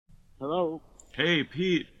Hey,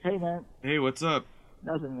 Pete. Hey, man. Hey, what's up?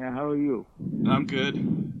 Nothing, man. How are you? I'm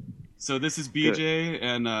good. So this is BJ,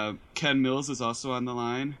 and Ken Mills is also on the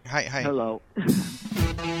line. Hi. Hello.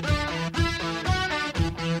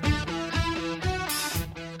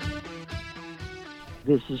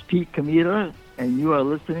 This is Pete COMITA, and you are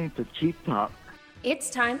listening to Cheap Talk. It's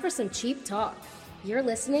time for some cheap talk. You're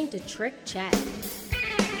listening to Trick Chat.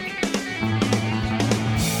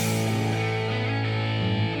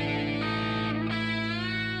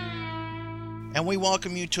 And we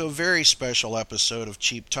welcome you to a very special episode of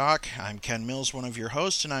Cheap Talk. I'm Ken Mills, one of your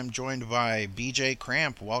hosts, and I'm joined by BJ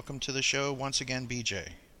Cramp. Welcome to the show once again,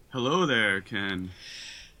 BJ. Hello there, Ken.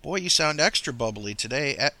 Boy, you sound extra bubbly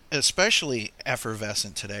today, especially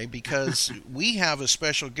effervescent today, because we have a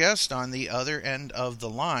special guest on the other end of the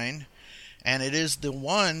line, and it is the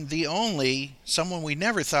one, the only, someone we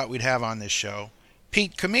never thought we'd have on this show,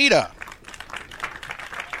 Pete COMITA.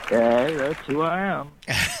 Yeah, that's who I am.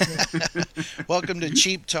 Welcome to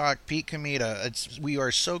Cheap Talk, Pete COMITA. We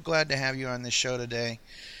are so glad to have you on this show today.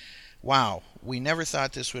 Wow, we never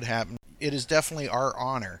thought this would happen. It is definitely our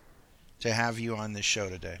honor to have you on this show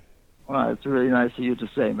today. Well, it's really nice of you to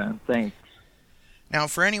say, man. Thanks. Now,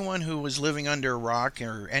 for anyone who was living under a rock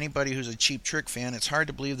or anybody who's a Cheap Trick fan, it's hard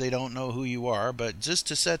to believe they don't know who you are, but just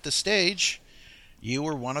to set the stage, you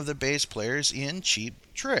were one of the bass players in Cheap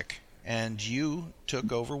Trick, and you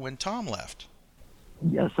took over when Tom left.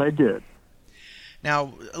 Yes, I did.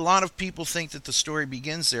 Now, a lot of people think that the story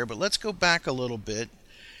begins there, but let's go back a little bit.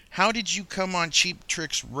 How did you come on Cheap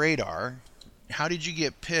Trick's radar? How did you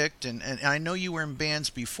get picked? And I know you were in bands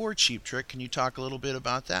before Cheap Trick. Can you talk a little bit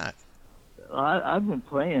about that? I've been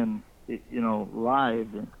playing, live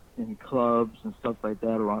in clubs and stuff like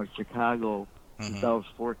that around Chicago since I was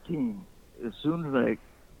 14. As soon as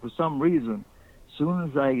for some reason,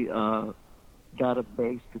 I got a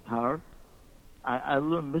bass guitar, I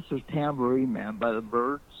learned Mr. Tambourine Man by the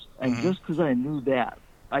Byrds, and just because I knew that,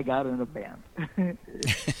 I got in a band.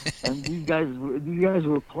 And these guys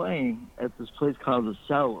were playing at this place called The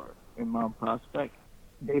Cellar in Mount Prospect.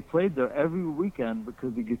 They played there every weekend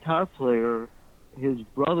because the guitar player, his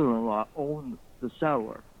brother-in-law, owned The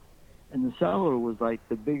Cellar. And The Cellar was like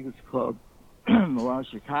the biggest club around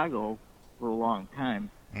Chicago for a long time.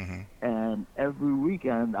 And every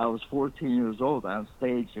weekend, I was 14 years old on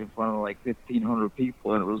stage in front of like 1,500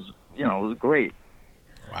 people, and it was great.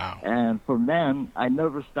 Wow. And from then, I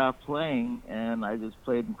never stopped playing, and I just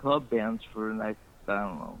played in club bands for, a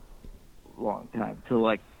long time, till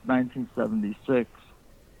like 1976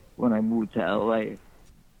 when I moved to L.A.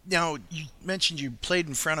 Now, you mentioned you played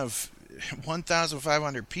in front of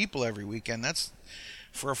 1,500 people every weekend. That's,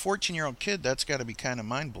 for a 14-year-old kid, that's got to be kind of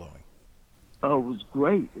mind-blowing. Oh, it was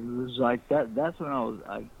great. It was like that. That's when I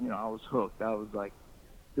was hooked. I was like,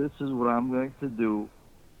 this is what I'm going to do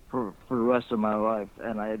for the rest of my life,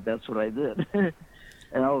 and that's what I did.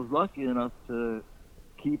 And I was lucky enough to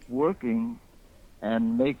keep working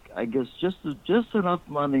and make, I guess, just enough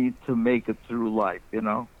money to make it through life,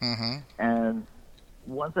 And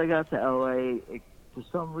once I got to L.A., it, for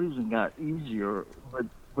some reason, got easier.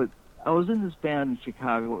 But I was in this band in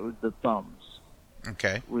Chicago with the Thumbs.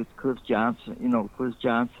 Okay. With Chris Johnson, Chris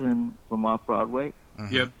Johnson from Off-Broadway.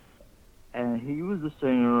 Yep. And he was the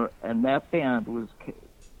singer, and that band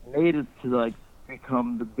made it to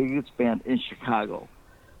become the biggest band in Chicago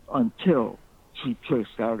until Cheap Trick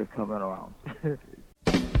started coming around. Now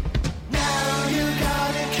you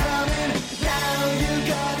got it coming. Now you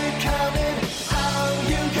got it coming. Oh,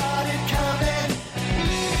 you got it coming.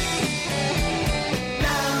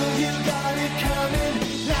 Now you got it coming.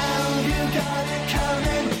 Now you got it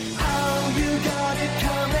coming. Oh, you got it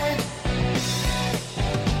coming.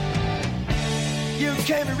 You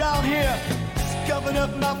came around here, scuffing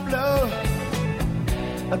up my flow.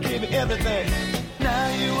 I gave you everything. Now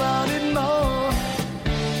you wanted more.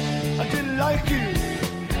 I didn't like you.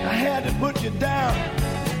 I had to put you down.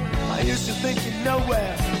 I used to think you'd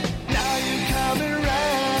nowhere. Now you're coming around.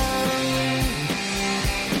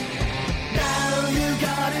 Now you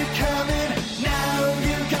got it coming. Now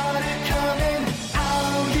you got it coming.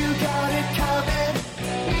 Oh, you got it coming.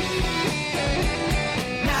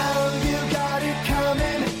 Now you got it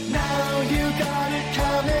coming. Now you got it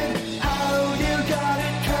coming. Oh, you got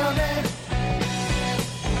it coming.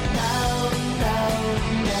 Now.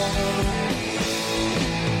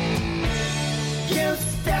 You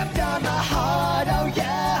stepped on my heart, oh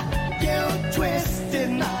yeah.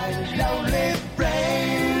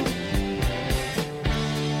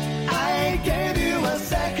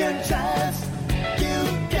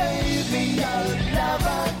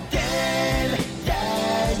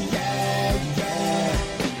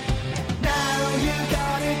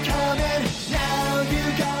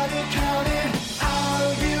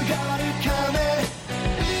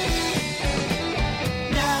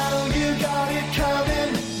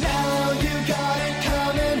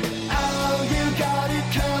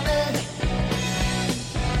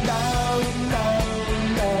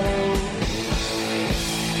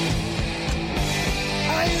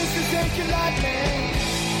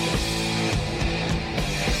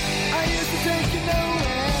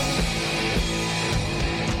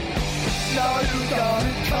 got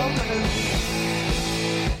it coming.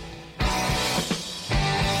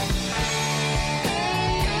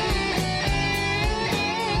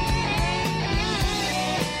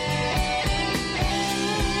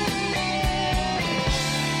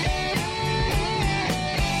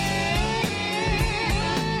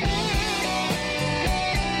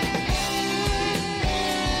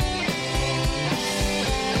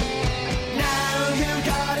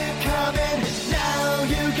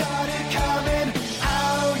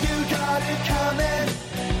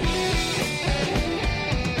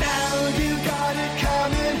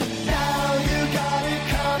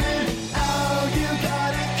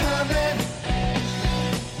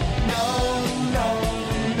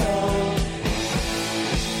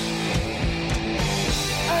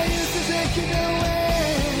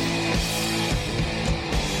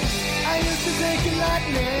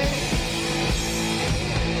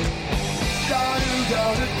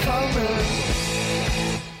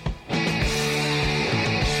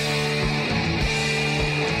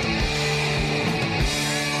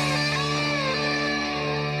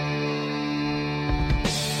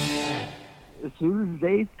 As soon as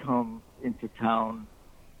they come into town,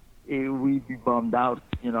 we'd be bummed out,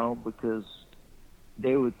 you know, because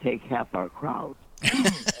they would take half our crowd.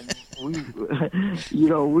 And we, you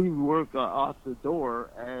know, we work off the door,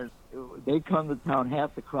 and they come to town,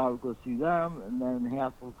 half the crowd will go see them, and then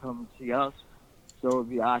half will come see us. So it'd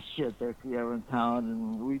be, shit, they're in town,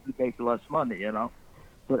 and we'd make less money, you know.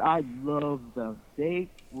 But I love them. They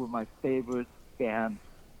were my favorite band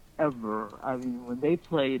ever. I mean, when they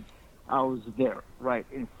played, I was there, right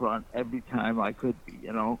in front, every time I could be,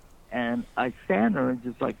 you know. And I stand there and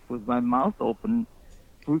just, like, with my mouth open,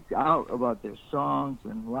 freaked out about their songs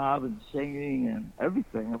and Robin singing and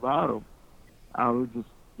everything about them. I was just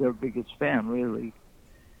their biggest fan, really.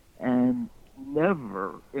 And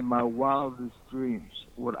never in my wildest dreams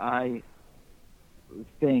would I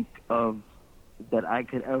think of that I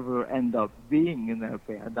could ever end up being in that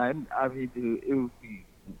band. I mean, it would be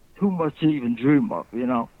too much to even dream of, you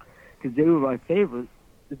know, because they were my favorite.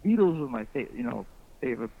 The Beatles were my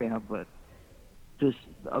favorite band, but just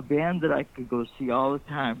a band that I could go see all the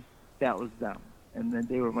time, that was them. And then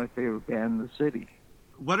they were my favorite band in the city.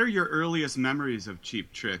 What are your earliest memories of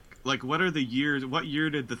Cheap Trick? Like, what are the years? What year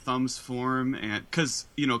did the Thumbs form? And because,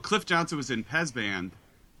 you know, Cliff Johnson was in Pez Band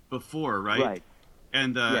before, right? Right.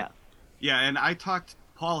 And yeah, and I talked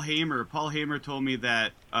Paul Hamer. Paul Hamer told me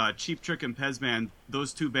that Cheap Trick and Pez Band,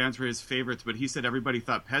 those two bands were his favorites, but he said everybody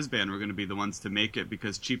thought Pez Band were going to be the ones to make it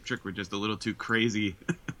because Cheap Trick were just a little too crazy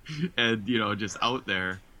and, you know, just out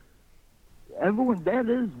there. That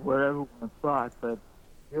is what everyone thought, but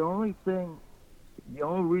the only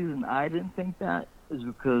reason I didn't think that is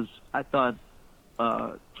because I thought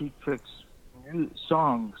Cheap Trick's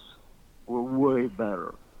songs were way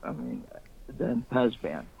better, I mean, than Pez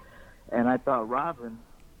Band. And I thought Robin's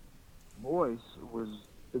voice was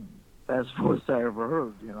the best voice I ever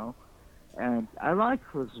heard, you know. And I like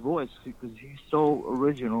his voice because he's so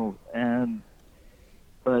original,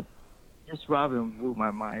 but just Robin blew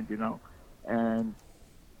my mind, you know. And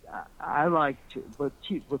I liked, but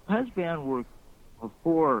Pez Band were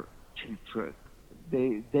before Cheap Trick.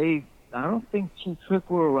 I don't think Cheap Trick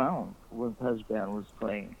were around when Pez Band was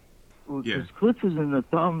playing. Because Cliff was in the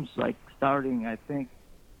Thumbs, like, starting, I think,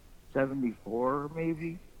 74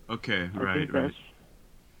 maybe. Okay, right.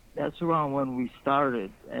 That's around when we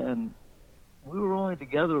started, and we were only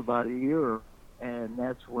together about a year, and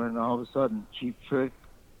that's when all of a sudden Cheap Trick,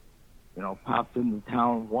 you know, popped into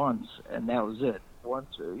town once, and that was it.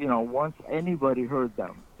 Once anybody heard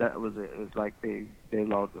them, that was it. It was like they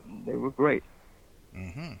loved them. They were great.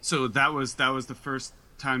 Mm-hmm. So that was the first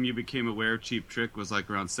time you became aware of Cheap Trick was like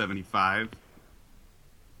around 75.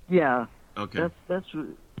 Yeah. Okay. That's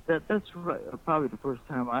right. Probably the first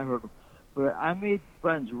time I heard them. But I made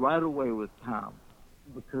friends right away with Tom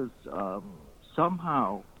because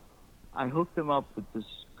somehow I hooked him up with this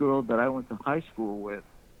girl that I went to high school with,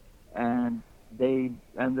 and they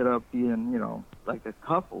ended up being, you know, like a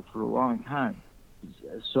couple for a long time.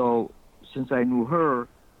 So since I knew her,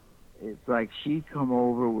 it's like she'd come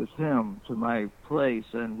over with him to my place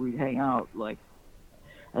and we'd hang out, like.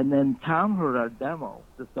 And then Tom heard our demo,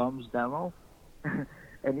 the Thumbs demo,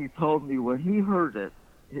 and he told me when he heard it,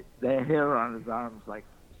 the hair on his arms like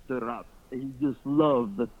stood up. He just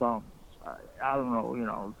loved the Thumbs. I don't know, you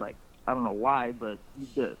know, it's like, I don't know why, but he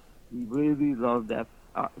did. He really loved that.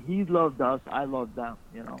 He loved us, I loved them,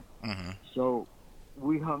 you know. Mm-hmm. So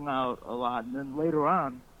we hung out a lot. And then later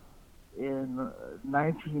on, in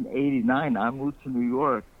 1989, I moved to New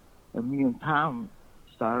York, and me and Tom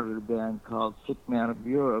started a band called Sick Man of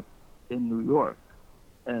Europe in New York.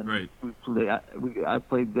 And right. I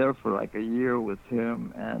played there for like a year with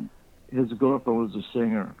him, and his girlfriend was a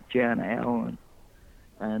singer, Jan Allen,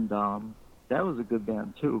 and that was a good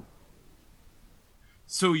band too.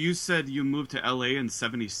 So you said you moved to LA in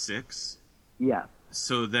 '76? Yeah.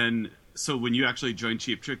 So when you actually joined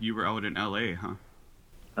Cheap Trick, you were out in LA, huh?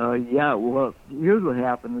 Yeah. Well, here's what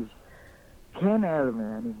happened: is Ken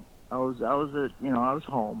Adamant, I was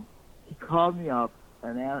home. He called me up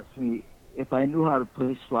and asked me if I knew how to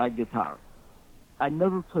play slide guitar. I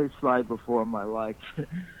never played slide before in my life,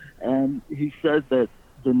 and he said that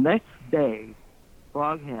the next day,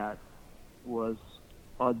 Foghat was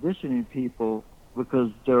auditioning people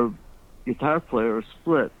because their guitar player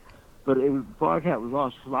split, but Foghat was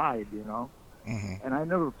all slide, and I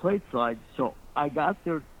never played slide, so I got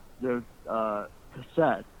their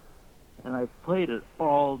cassette, and I played it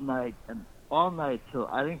all night till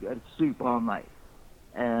I didn't get to sleep all night,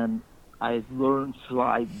 and I learned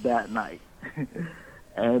slide that night,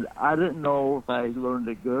 and I didn't know if I learned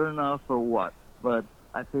it good enough or what, but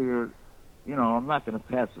I figured, I'm not going to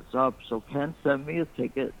pass this up, so Ken sent me a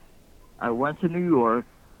ticket. I went to New York,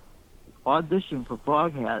 auditioned for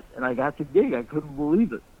Foghat, and I got the gig. I couldn't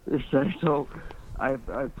believe it. So I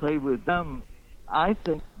played with them. I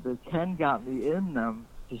think that Ken got me in them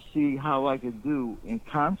to see how I could do in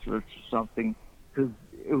concerts or something, because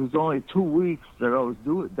it was only 2 weeks that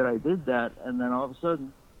I did that, and then all of a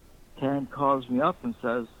sudden, Ken calls me up and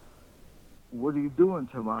says, "What are you doing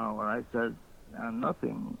tomorrow?" And I said,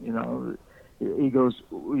 "Nothing." He goes,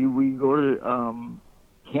 "We go to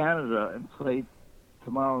Canada and play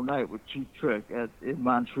tomorrow night with Cheap Trick in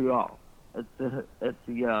Montreal at the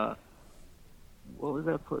what was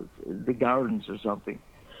that place? The Gardens or something."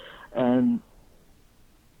 And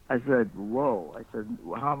I said, "Whoa!" I said,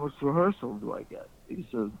 "How much rehearsal do I get?" He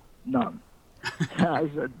said, "None." I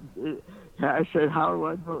said, "How do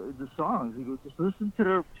I know the songs?" He goes, "Just listen to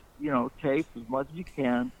their tape as much as you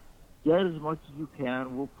can, get as much as you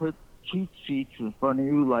can. We'll put cheat sheets in front of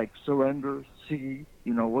you like surrender, see,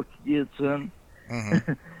 what key it's in."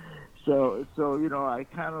 Mm-hmm. So I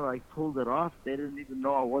kind of like pulled it off. They didn't even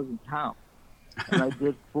know I wasn't Tom, and I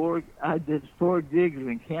did four gigs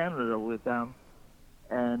in Canada with them,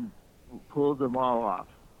 and pulled them all off.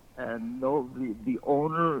 And the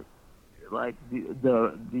owner, like the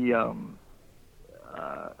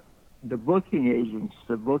booking agents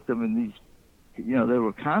that booked them in these, there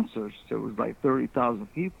were concerts. There was like 30,000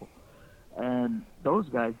 people. And those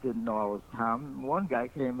guys didn't know I was Tom. One guy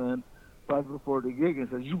came in right before the gig and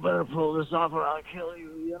said, "You better pull this off or I'll kill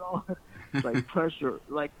you," like pressure,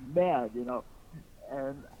 like mad,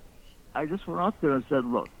 And I just went up there and said,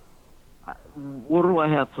 "Look, what do I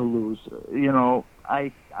have to lose?"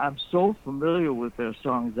 I'm so familiar with their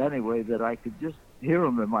songs anyway that I could just hear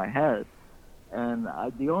them in my head. And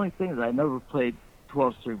the only thing is I never played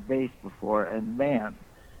 12-string bass before, and man,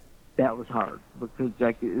 that was hard because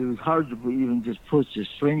it was hard to even just push the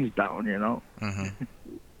strings down, Mm-hmm.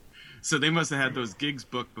 So they must have had those gigs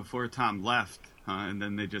booked before Tom left, huh? And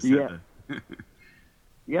then they just had to...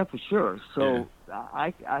 Yeah, for sure. So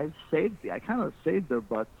I kind of saved their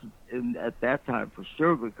butts at that time for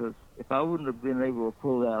sure, because if I wouldn't have been able to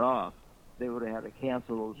pull that off, they would have had to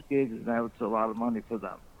cancel those gigs, and that was a lot of money for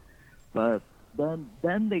them. But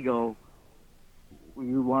then they go,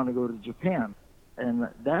 "You want to go to Japan?" And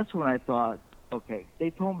that's when I thought, okay, they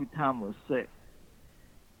told me Tom was sick.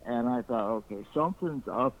 And I thought, okay, something's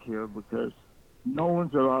up here, because no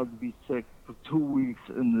one's allowed to be sick for 2 weeks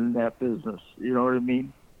in that business. You know what I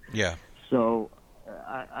mean? Yeah. So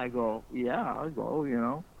I go, yeah, I'll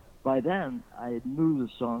go, By then, I knew the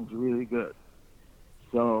songs really good.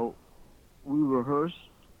 So we rehearsed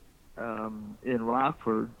in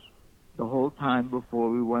Rockford the whole time before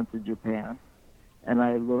we went to Japan. And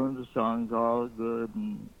I learned the songs all good,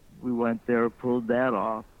 and we went there, pulled that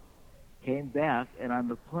off, came back, and on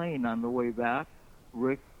the plane on the way back,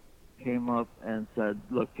 Rick came up and said,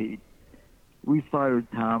 "Look, Pete, we fired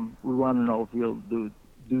Tom. We want to know if he'll do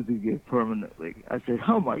the gig permanently." I said,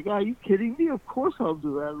 "Oh my God, are you kidding me? Of course I'll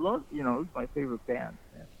do that. I love, it's my favorite band."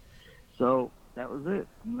 So that was it,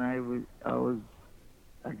 and I was,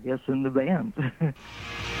 I guess, in the band.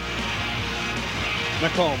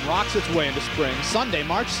 Macomb rocks its way into spring Sunday,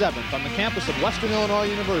 March 7th on the campus of Western Illinois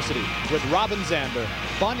University with Robin Zander,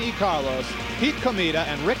 Bun E. Carlos, Pete Comita,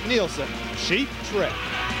 and Rick Nielsen. Cheap Trick.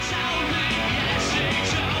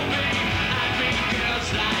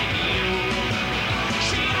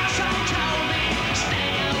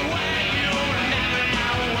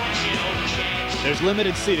 There's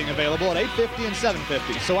limited seating available at 8:50 and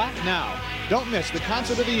 7:50, so act now. Don't miss the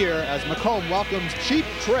concert of the year as Macomb welcomes Cheap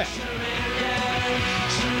Trick.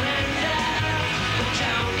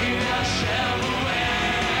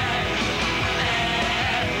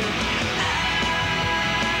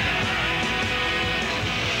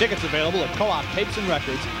 Tickets available at Co-op Tapes and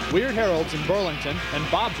Records, Weird Heralds in Burlington, and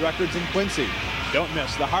Bob's Records in Quincy. Don't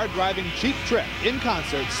miss the hard-driving Cheap Trick in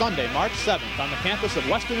concert Sunday, March 7th on the campus of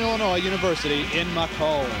Western Illinois University in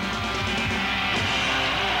Macomb.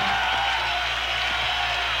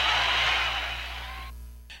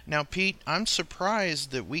 Now, Pete, I'm surprised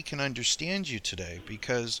that we can understand you today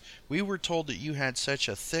because we were told that you had such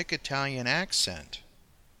a thick Italian accent.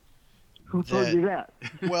 Who told you that?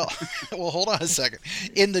 Well, hold on a second.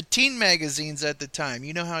 In the teen magazines at the time,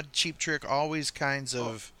 you know how Cheap Trick always kinds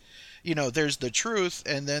of, there's the truth,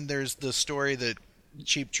 and then there's the story that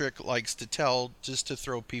Cheap Trick likes to tell just to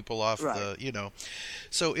throw people off the.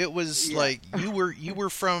 So it was like you were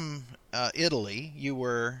from Italy. You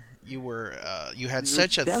had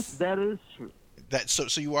such a. That is true.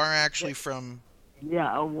 So you are actually from. Yeah,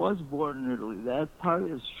 I was born in Italy. That part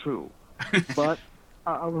is true, but.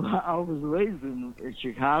 I was raised in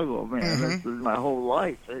Chicago, man. Mm-hmm. That's my whole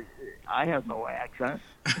life. I have no accent.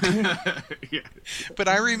 Yeah. But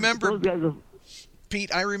I remember, Those guys are...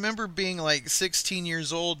 Pete, I remember being like 16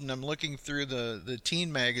 years old, and I'm looking through the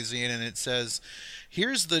teen magazine, and it says,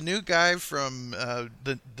 here's the new guy from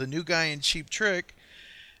the new guy in Cheap Trick.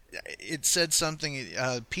 It said something,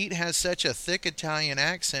 Pete has such a thick Italian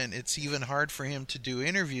accent, it's even hard for him to do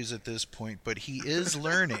interviews at this point, but he is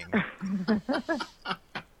learning.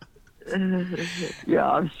 Yeah,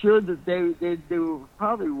 I'm sure that they were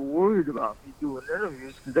probably worried about me doing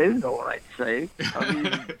interviews because they didn't know what I'd say. I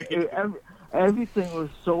mean, everything was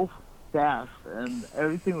so fast and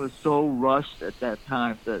everything was so rushed at that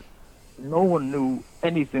time that no one knew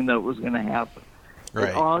anything that was going to happen. Right.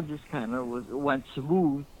 It all just kind of went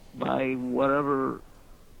smooth by whatever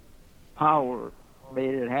power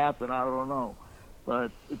made it happen. I don't know.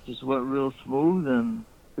 But it just went real smooth, and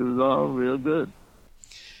it was all real good.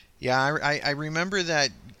 Yeah, I remember that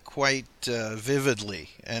quite vividly,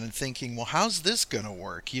 and thinking, well, how's this going to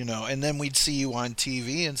work, And then we'd see you on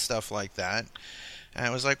TV and stuff like that. And I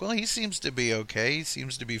was like, well, he seems to be okay. He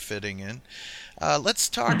seems to be fitting in. Let's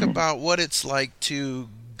talk about what it's like to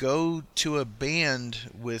go to a band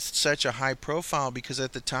with such a high profile, because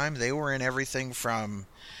at the time they were in everything from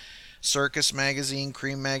Circus Magazine,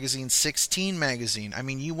 Cream Magazine, 16 Magazine. I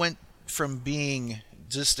mean, you went from being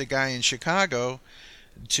just a guy in Chicago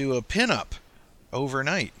to a pinup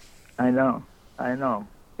overnight. I know.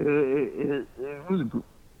 It was,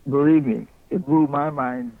 believe me, it blew my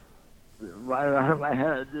mind right out of my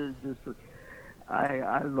head. It just,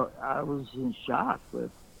 I was in shock, but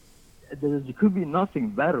there could be nothing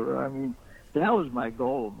better. I mean, that was my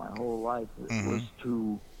goal my whole life, was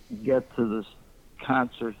to get to this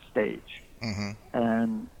concert stage. Mm-hmm.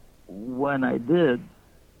 And when I did,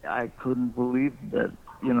 I couldn't believe that,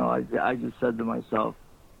 I just said to myself,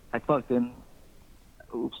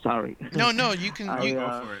 oops, sorry. No, you can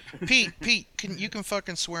go for it. Pete, you can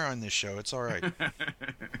fucking swear on this show. It's all right.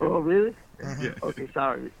 Oh, really? Mm-hmm. Okay,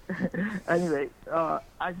 sorry. Anyway,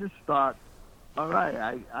 I just thought, all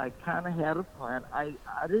right, I kind of had a plan. I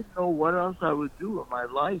didn't know what else I would do in my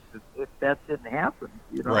life if that didn't happen.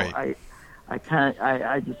 Right.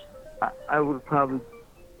 I would probably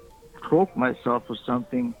choke myself or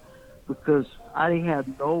something because I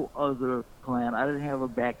had no other plan. I didn't have a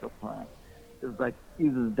backup plan. It was like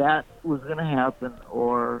either that was going to happen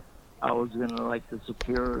or I was going to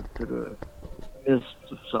disappear to the mist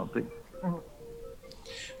or something.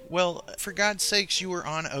 Well, for God's sakes, you were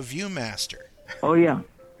on a Viewmaster. Oh, yeah.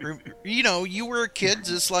 You were a kid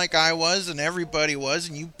just like I was and everybody was,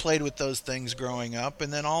 and you played with those things growing up,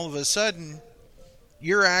 and then all of a sudden,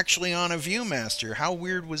 you're actually on a Viewmaster. How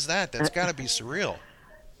weird was that? That's got to be surreal.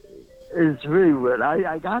 It's really weird.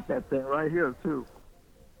 I got that thing right here, too.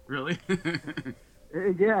 Really?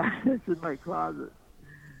 Yeah, it's in my closet.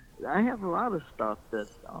 I have a lot of stuff that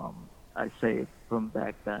I saved from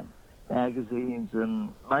back then, magazines,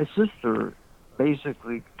 and my sister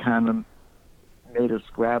basically kind of made a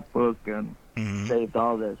scrapbook and saved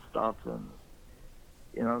all that stuff, and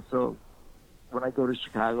so when I go to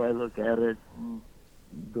Chicago, I look at it and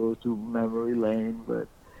go through memory lane. But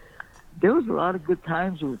there was a lot of good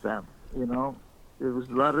times with them. There was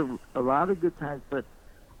a lot of good times, but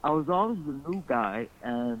I was always the new guy,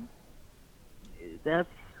 and that's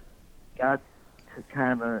got to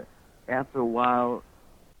kind of, after a while,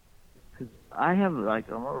 because I'm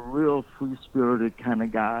a real free-spirited kind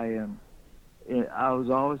of guy, and I was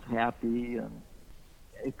always happy, and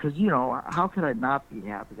because how could I not be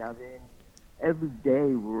happy? I mean, every day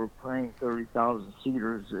we were playing 30,000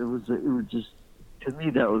 seaters. It was just, to me,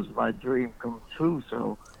 that was my dream come true.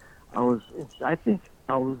 So I think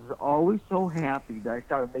I was always so happy that I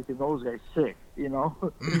started making those guys sick.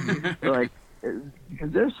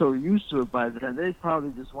 because they're so used to it by then, they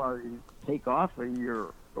probably just wanted to take off a year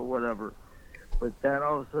or whatever. But then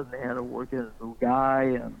all of a sudden they had to work in a new guy,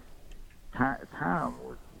 and Tom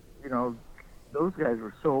was, those guys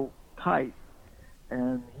were so tight,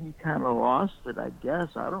 and he kind of lost it, I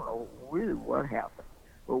guess. I don't know really what happened.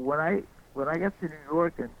 But when I got to New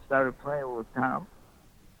York and started playing with Tom,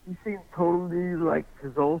 he seemed totally like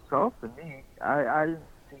his old self to me. I didn't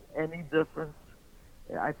see any difference.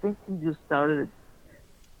 I think he just started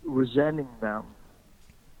resenting them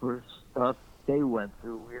for stuff they went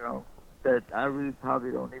through, that I really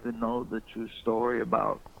probably don't even know the true story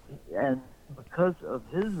about. And because of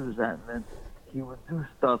his resentment, he would do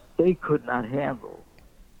stuff they could not handle.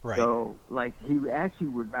 Right. So, like, he actually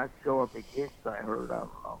would not show up at gigs, I heard, I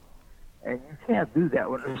don't know. And you can't do that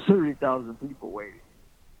when there's 30,000 people waiting.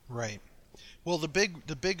 Right. Well, the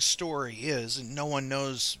big story is, and no one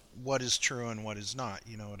knows what is true and what is not,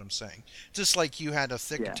 you know what I'm saying? Just like you had a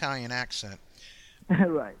thick Italian accent.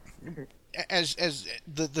 Right. As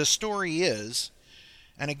the story is,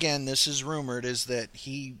 and again, this is rumored, is that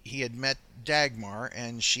he had met Dagmar,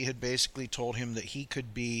 and she had basically told him that he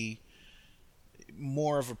could be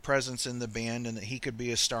more of a presence in the band and that he could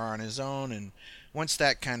be a star on his own. And once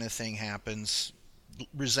that kind of thing happens,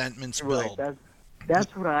 resentments build. Right.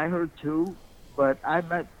 That's what I heard too. But I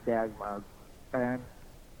met Dagmar, and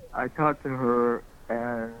I talked to her,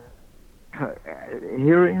 and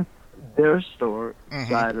hearing their story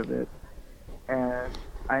side of it, and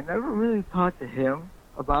I never really talked to him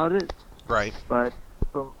about it. Right. But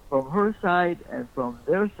from her side and from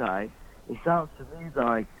their side, it sounds to me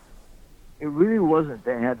like it really wasn't.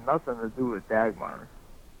 They had nothing to do with Dagmar.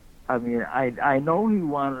 I mean, I know he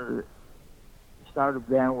wanted to start a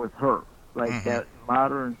band with her, like that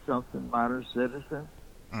modern citizen,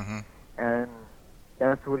 and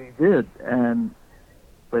that's what he did.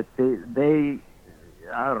 But they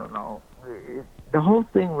I don't know. The whole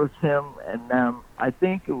thing with him and them, I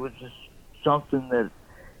think it was just something that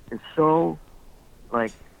is so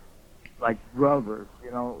like brothers,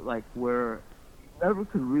 like where you never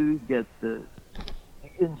could really get the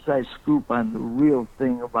inside scoop on the real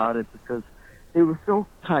thing about it, because they were so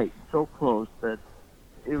tight, so close, that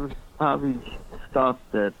it was probably stuff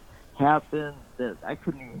that happened that I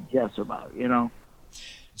couldn't even guess about,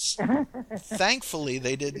 Thankfully,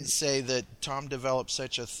 they didn't say that Tom developed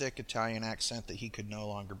such a thick Italian accent that he could no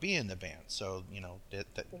longer be in the band. So,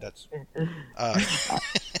 that's...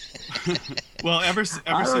 Well, ever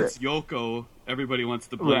since Yoko, everybody wants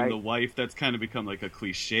to blame the wife. That's kind of become like a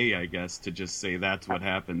cliche, I guess, to just say that's what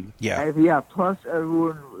happened. Yeah, plus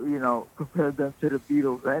everyone, compared them to the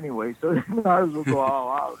Beatles anyway, so they might as well go all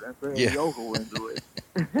out and bring Yoko into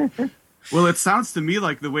it. Well, it sounds to me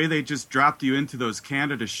like the way they just dropped you into those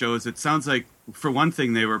Canada shows, it sounds like, for one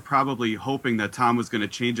thing, they were probably hoping that Tom was going to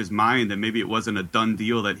change his mind, and maybe it wasn't a done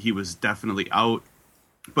deal that he was definitely out,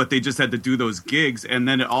 but they just had to do those gigs, and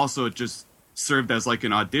then it also just served as like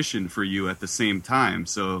an audition for you at the same time,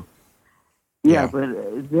 so... Yeah, but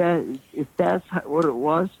if that's what it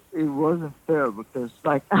wasn't fair, because,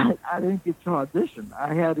 like, I didn't get to audition.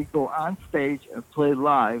 I had to go on stage and play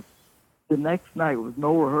live the next night with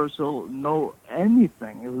no rehearsal, no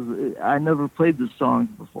anything. I never played the songs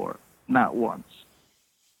before, not once.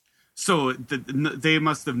 So they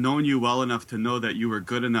must have known you well enough to know that you were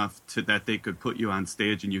good enough that they could put you on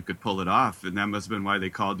stage and you could pull it off, and that must have been why they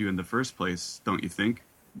called you in the first place, don't you think?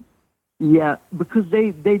 Yeah, because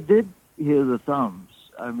they did hear the thumbs.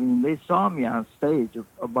 I mean, they saw me on stage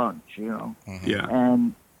a bunch, Yeah.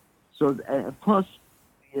 And so, plus,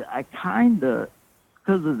 I kind of,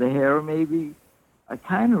 because of the hair maybe, I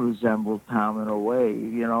kind of resembled Tom in a way,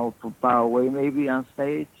 from far away maybe on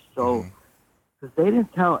stage. So, because they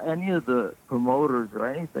didn't tell any of the promoters or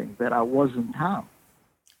anything that I wasn't Tom.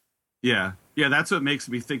 Yeah, that's what makes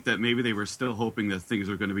me think that maybe they were still hoping that things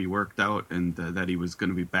were going to be worked out and that he was going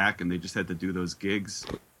to be back, and they just had to do those gigs.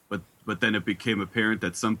 But then it became apparent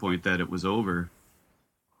at some point that it was over.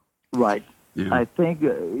 Right. Yeah. I think,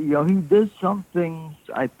 he did some things,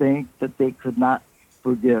 I think, that they could not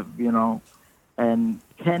forgive, And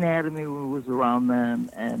Ken Adamy was around then,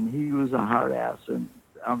 and he was a hard ass, and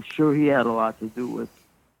I'm sure he had a lot to do with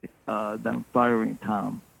them firing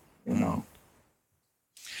Tom,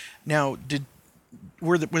 Now,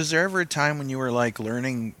 was there ever a time when you were like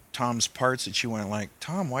learning Tom's parts that you went like,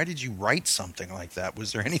 Tom, why did you write something like that?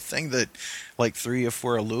 Was there anything that like threw you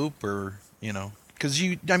for a loop, or because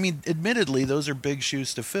admittedly, those are big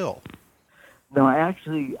shoes to fill. No,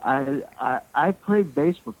 actually, I played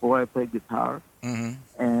bass before I played guitar,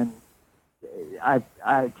 and I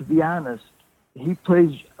to be honest, we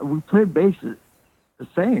played bass the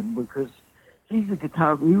same, because He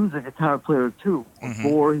was a guitar player too.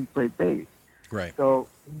 Before he played bass. Right. So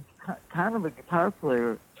he's kind of a guitar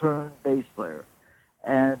player turned bass player.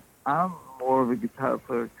 And I'm more of a guitar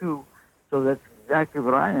player too. So that's exactly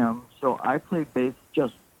what I am. So I play bass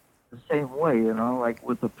just the same way, you know, like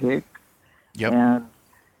with a pick. Yep. And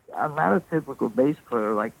I'm not a typical bass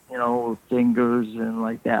player, like, you know, with fingers and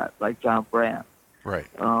like that, like John Brandt. Right.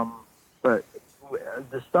 But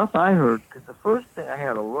the stuff I heard, because the first thing I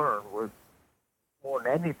had to learn was, more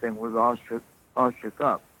than anything, was All Shook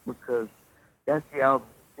Up, because that's the album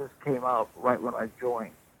that just came out right when I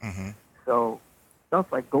joined. So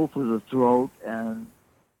stuff like Go for the Throat and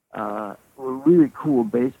were really cool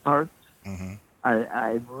bass parts.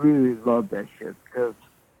 I really loved that shit, because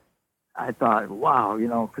I thought, wow, you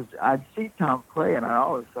know, because I'd see Tom play, and I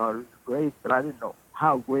always thought it was great, but I didn't know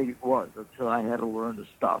how great it was until I had to learn the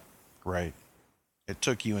stuff. Right. It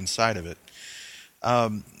took you inside of it.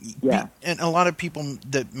 Yeah. And a lot of people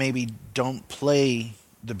that maybe don't play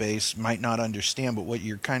the bass might not understand, but what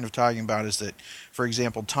you're kind of talking about is that, for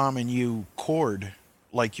example, Tom and you chord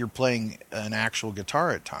like you're playing an actual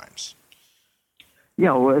guitar at times.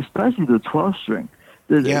 Yeah, well, especially the 12 string.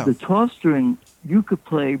 The 12 string, you could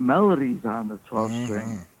play melodies on the 12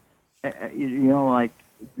 string. You know, like,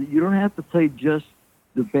 you don't have to play just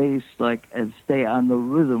the bass, like, and stay on the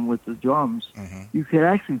rhythm with the drums. You could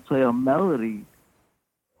actually play a melody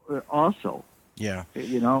also. Yeah.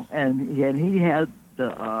 You know, and he had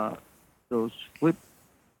those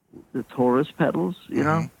the Taurus pedals, you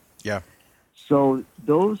know? Yeah. So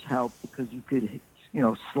those help, because you could, you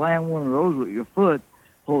know, slam one of those with your foot,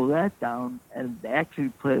 hold that down, and actually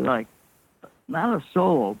play, like, not a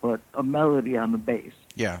solo, but a melody on the bass.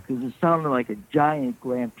 Yeah. Because it sounded like a giant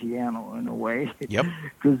grand piano in a way. Yep.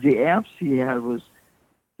 Because the amps he had was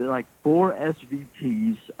like 4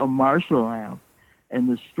 SVTs, a Marshall amp, and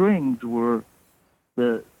the strings were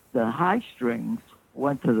the high strings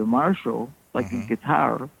went to the Marshall, like a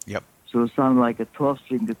guitar. Yep. So it sounded like a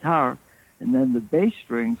 12-string guitar, and then the bass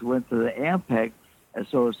strings went to the Ampex, and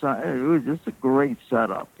so it was just a great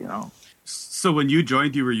setup, you know. So when you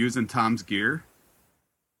joined, you were using Tom's gear?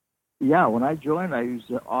 Yeah, when I joined, I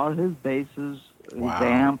used all his basses, his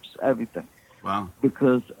amps, everything. Wow.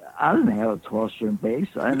 Because I didn't have a 12-string bass.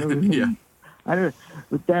 I didn't.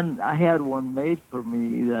 But then I had one made for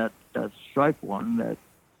me, that Stripe one,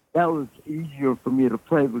 that was easier for me to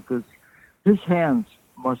play, because his hands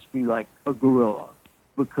must be like a gorilla,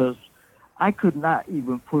 because I could not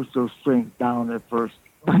even push those strings down at first.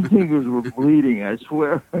 My fingers were bleeding, I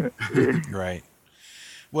swear. Right.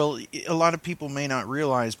 Well, a lot of people may not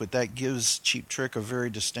realize, but that gives Cheap Trick a very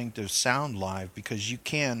distinctive sound live, because you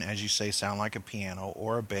can, as you say, sound like a piano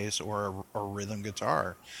or a bass or a rhythm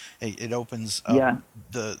guitar. It opens up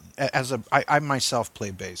I myself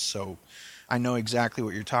play bass, so I know exactly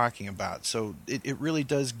what you're talking about. So it really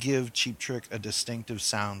does give Cheap Trick a distinctive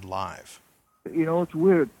sound live. You know, it's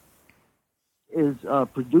weird. Is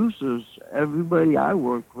producers, everybody I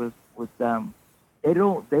work with them, they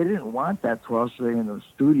didn't want that 12 string in the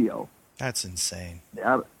studio. That's insane.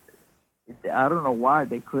 I don't know why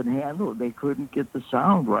they couldn't handle it. They couldn't get the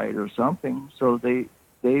sound right or something, so they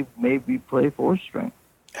made me play 4 string.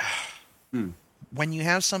 When you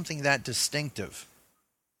have something that distinctive,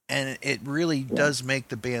 and it really does make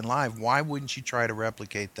the band live, why wouldn't you try to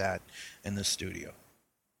replicate that in the studio?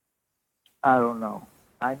 I don't know.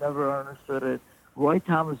 I never understood it. Roy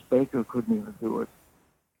Thomas Baker couldn't even do it.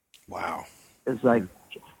 Wow. It's like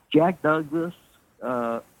Jack Douglas.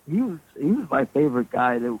 He was my favorite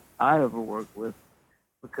guy that I ever worked with,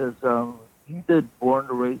 because he did Born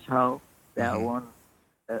to Raise Hell, that one.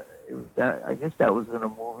 I guess that was in a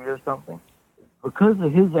movie or something. Because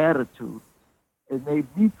of his attitude, it made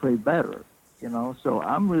me play better, you know. So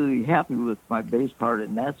I'm really happy with my bass part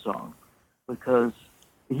in that song, because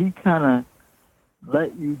he kind of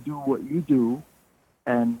let you do what you do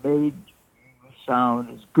and made you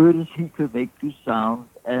sound as good as he could make you sound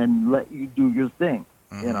and let you do your thing,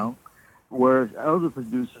 you know. Whereas other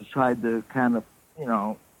producers tried to kind of, you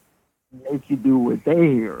know, make you do what they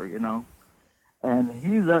hear, you know. And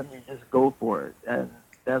he let me just go for it. And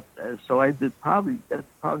that's the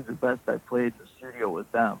best I played in the studio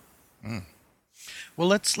with them. Well,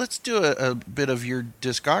 let's do a bit of your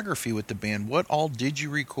discography with the band. What all did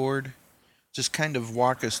you record? Just kind of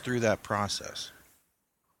walk us through that process.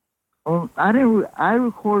 I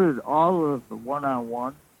recorded all of the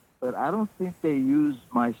one-on-one, but I don't think they used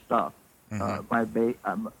my stuff. My bass.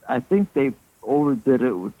 I think they overdid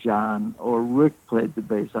it with John, or Rick played the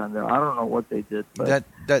bass on there. I don't know what they did. But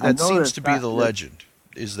that seems to be the legend,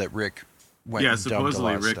 is that Rick went and dubbed a lot of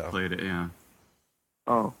supposedly Rick stuff. played it, yeah.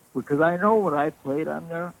 Oh, because I know what I played on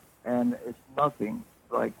there, and it's nothing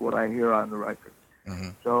like what I hear on the record. Mm-hmm.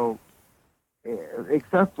 So,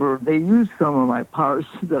 except for they used some of my parts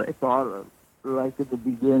that I thought of, like at the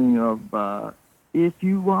beginning of "If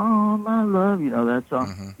You Want My Love," that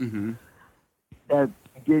song. Mm-hmm. Mm-hmm. That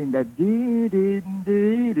beginning, that do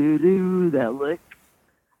that lick.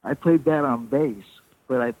 I played that on bass,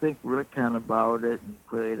 but I think Rick kind of borrowed it and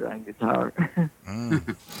played it on guitar.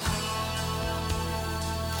 Mm.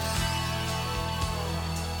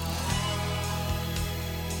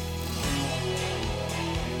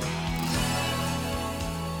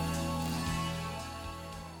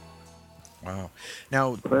 Wow.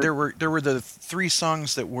 Now there were the 3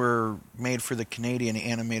 songs that were made for the Canadian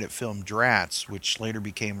animated film Drats, which later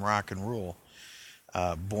became Rock and Roll,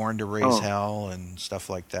 Born to Raise Hell and stuff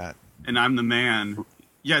like that. And I'm the Man.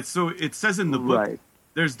 Yeah, so it says in the book, Right.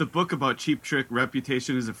 there's the book about Cheap Trick,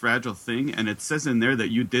 Reputation is a Fragile Thing, and it says in there that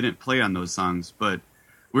you didn't play on those songs, but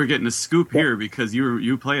we're getting a scoop here because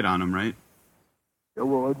you played on them, right?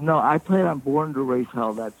 Well, no, I played on Born to Raise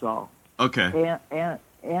Hell, that's all. Okay.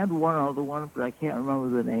 And one other one, but I can't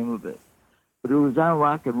remember the name of it. But it was on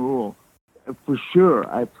Rock and Roll. For sure,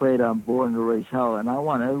 I played on Born to Raise Hell, and I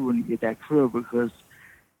want everyone to get that clear because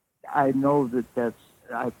I know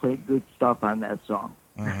I played good stuff on that song.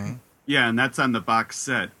 Mm-hmm. Yeah, and that's on the box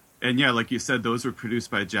set. And yeah, like you said, those were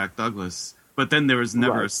produced by Jack Douglas. But then there was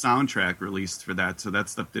never a soundtrack released for that, so that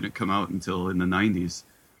stuff didn't come out until in the 90s.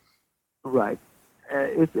 Right.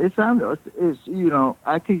 It's on.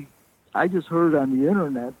 I just heard on the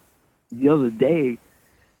internet the other day.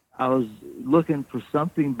 I was looking for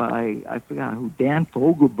something by I forgot who, Dan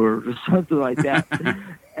Fogelberg or something like that,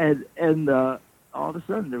 and all of a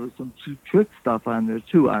sudden there was some Cheap Trick stuff on there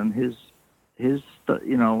too on his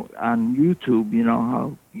on YouTube.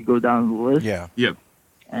 How you go down the list. Yeah. Yep.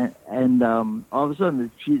 And all of a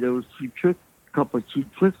sudden there was a couple of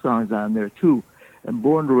Cheap Trick songs on there too, and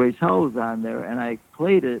Born to Raise Hell was on there, and I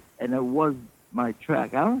played it, and it was my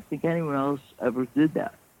track. I don't think anyone else ever did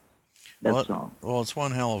that song. Well, it's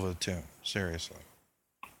one hell of a tune, seriously.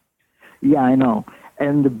 Yeah, I know.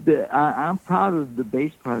 And I'm proud of the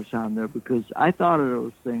bass parts on there because I thought of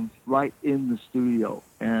those things right in the studio,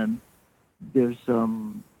 and there's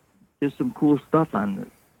some cool stuff on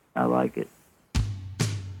it. I like it.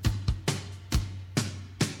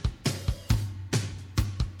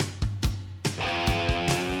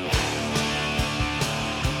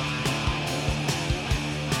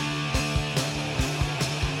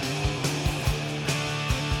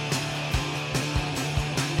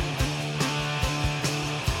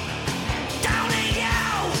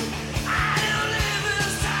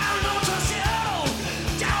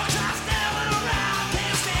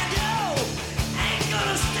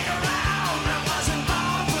 Stick around.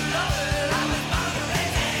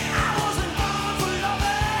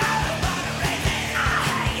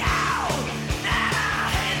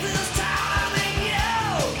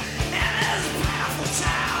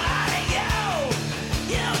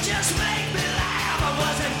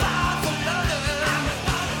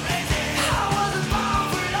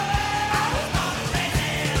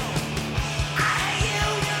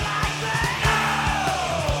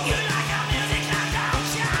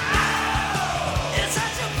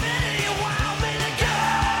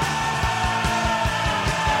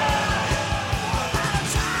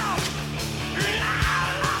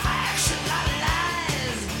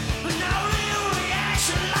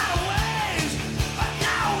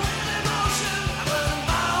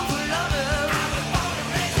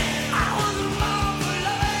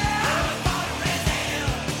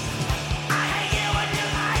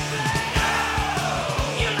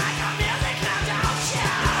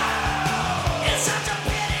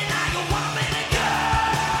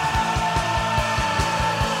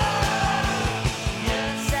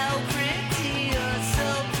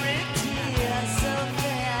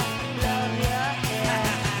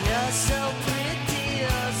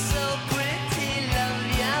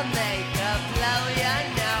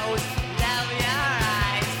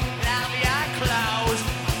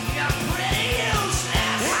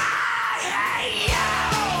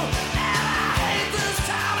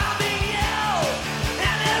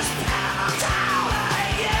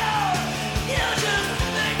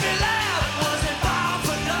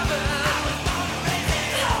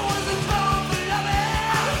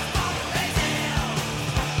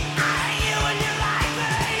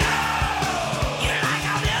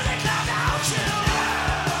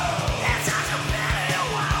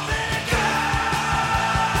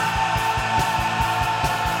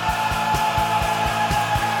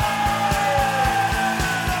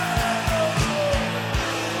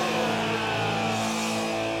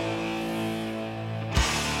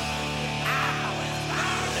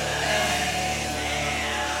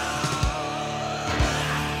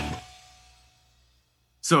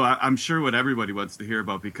 So I'm sure what everybody wants to hear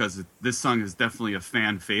about, because this song is definitely a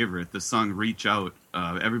fan favorite. The song "Reach Out."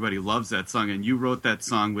 Everybody loves that song, and you wrote that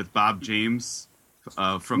song with Bob James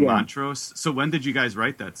from Montrose. So when did you guys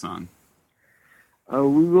write that song?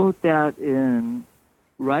 We wrote that in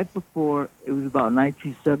right before, it was about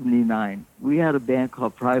 1979. We had a band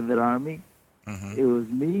called Private Army. Mm-hmm. It was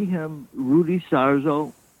me, him, Rudy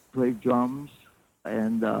Sarzo played drums,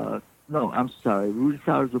 and Rudy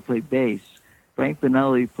Sarzo played bass. Frank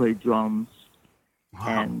Benelli played drums,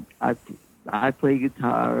 and I played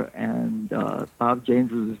guitar, and Bob James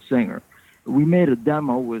was a singer. We made a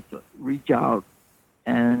demo with "Reach Out"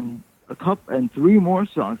 and three more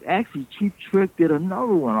songs. Actually, Cheap Trick did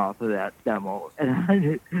another one off of that demo,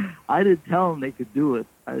 and I didn't tell them they could do it,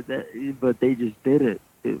 but they just did it.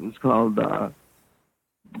 It was called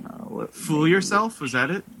 "Fool Yourself." Was that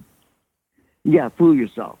it? Yeah, "Fool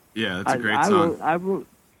Yourself." Yeah, that's a great song.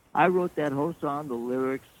 I wrote that whole song, the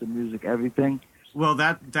lyrics, the music, everything. Well,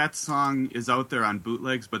 that song is out there on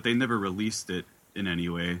bootlegs, but they never released it in any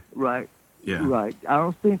way. Right. Yeah. Right. I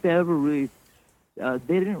don't think they ever really.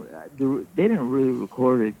 They didn't really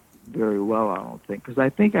record it very well. I don't think, because I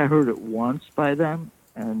think I heard it once by them,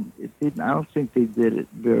 and it didn't. I don't think they did it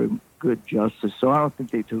very good justice. So I don't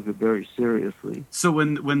think they took it very seriously. So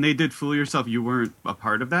when they did "Fool Yourself," you weren't a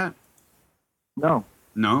part of that? No.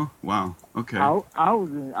 No? Wow. Okay. I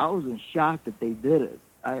was in shock that they did it.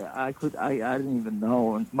 I didn't even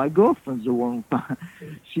know. And my girlfriend's the one who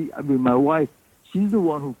found, my wife, she's the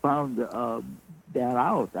one who found that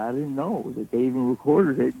out. I didn't know that they even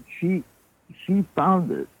recorded it. She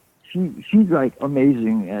found it. She's like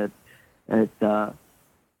amazing at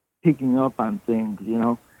picking up on things, you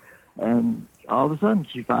know. And all of a sudden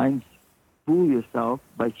she finds "Fool Yourself"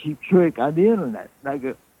 by Cheap Trick on the internet. And I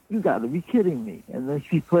go, "You got to be kidding me!" And then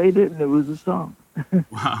she played it, and it was a song.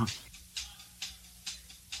 Wow.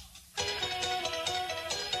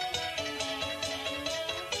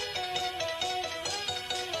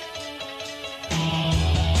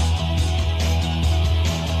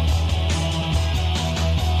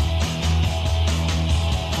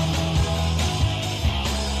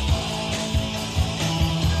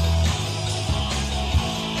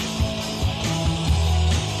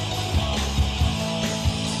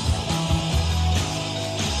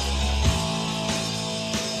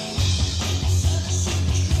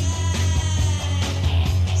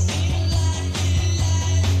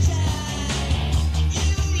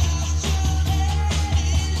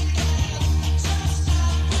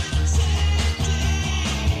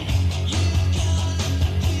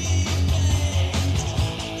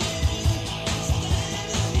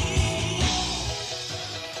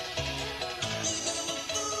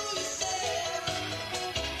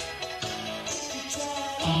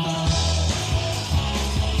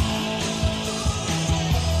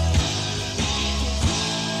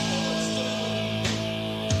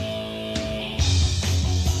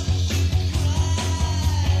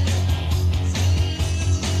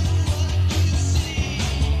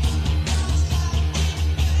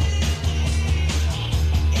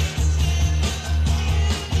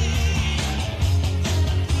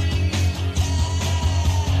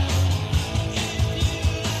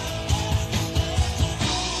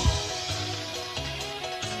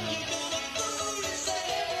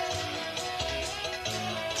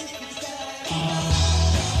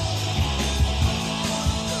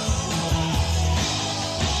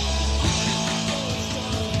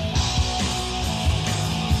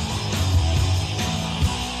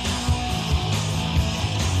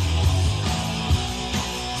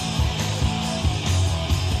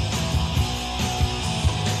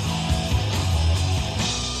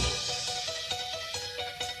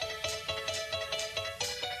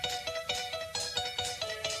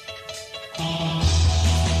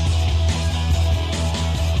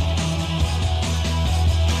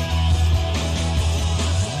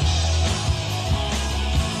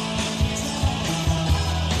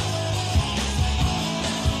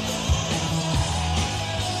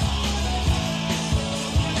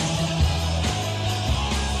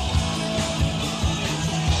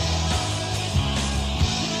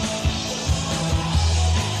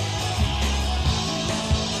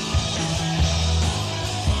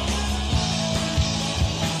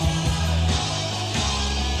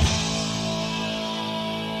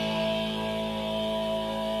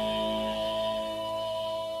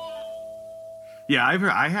 Yeah,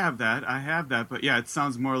 I have that, but yeah, it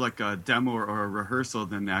sounds more like a demo or a rehearsal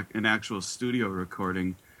than an actual studio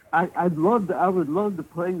recording. I would love to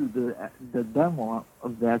play you the demo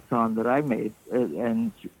of that song that I made,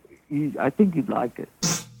 and I think you'd like it.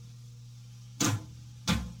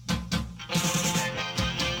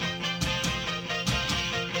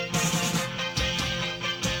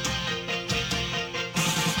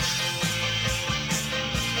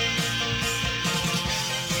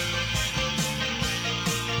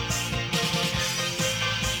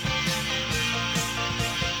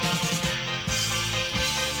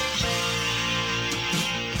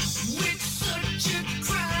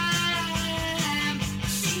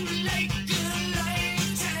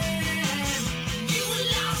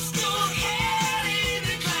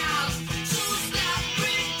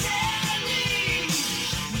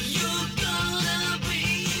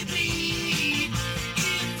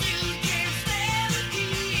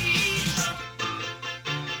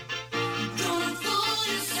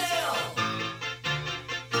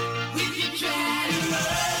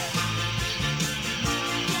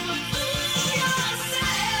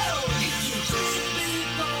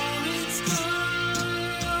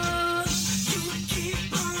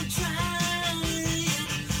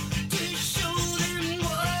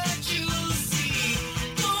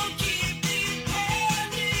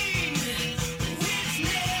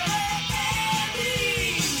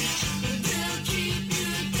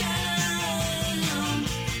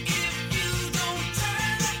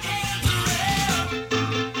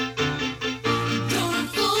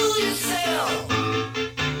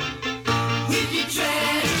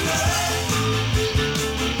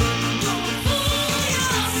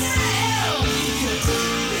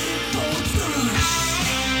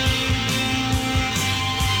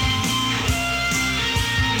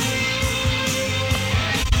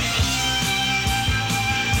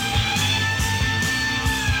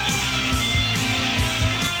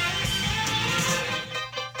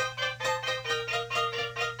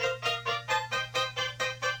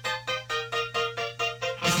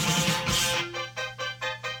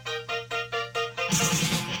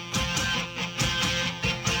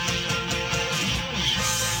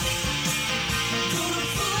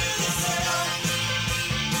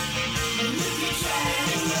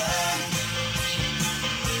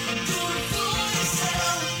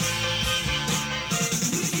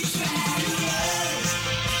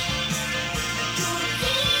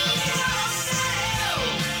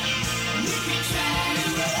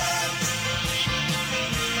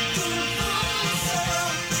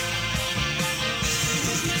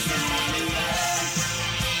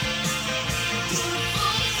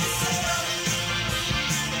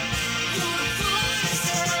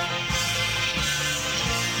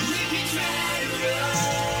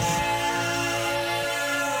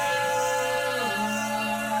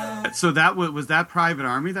 So that was that Private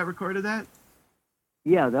Army that recorded that?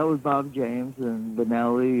 Yeah, that was Bob James and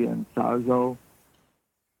Benelli and Sarzo.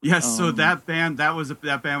 Yes, so that band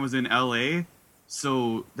was in L.A.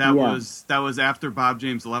 So that was after Bob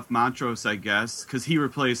James left Montrose, I guess, because he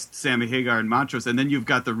replaced Sammy Hagar in Montrose, and then you've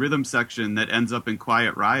got the rhythm section that ends up in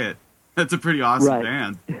Quiet Riot. That's a pretty awesome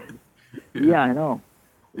band. Yeah, I know.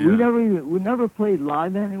 Yeah. We never played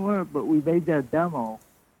live anywhere, but we made that demo,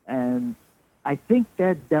 and I think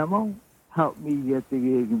that demo helped me get the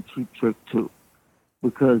gig in Cheap Trick too,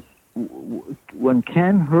 because when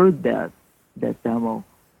Ken heard that demo,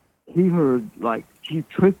 he heard like Cheap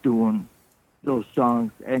Trick doing those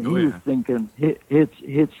songs, and he was thinking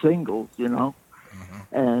hit singles, you know,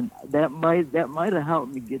 and that might have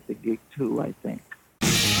helped me get the gig too, I think.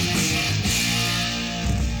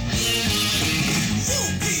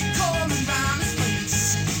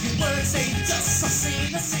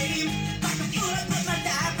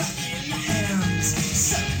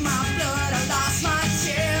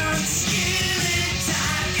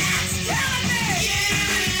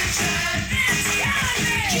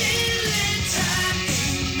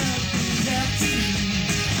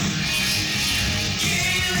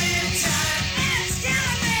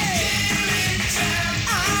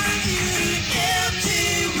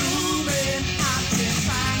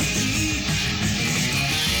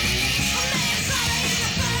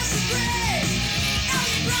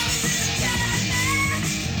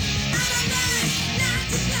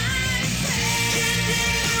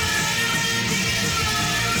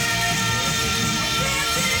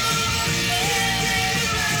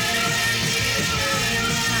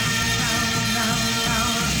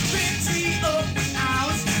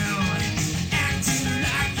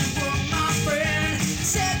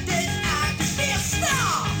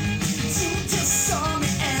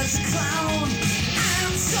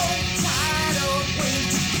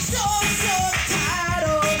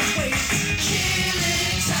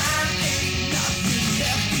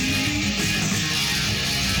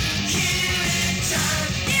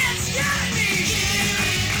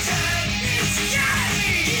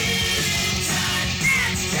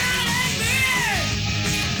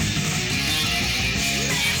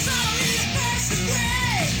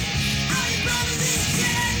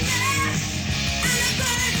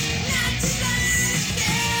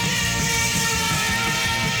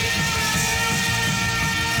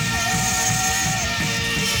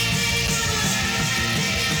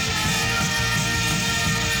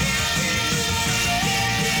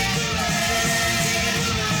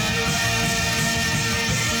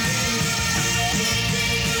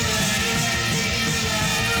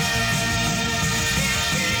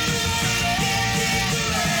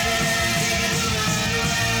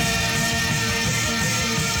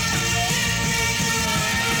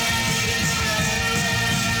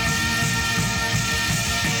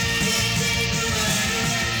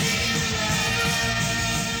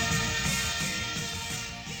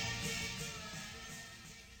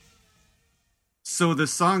 So the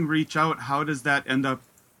song Reach Out, how does that end up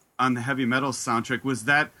on the heavy metal soundtrack? Was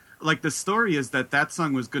that, like, the story is that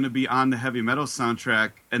song was going to be on the heavy metal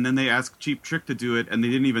soundtrack, and then they asked Cheap Trick to do it, and they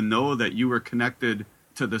didn't even know that you were connected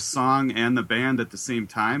to the song and the band at the same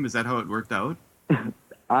time? Is that how it worked out?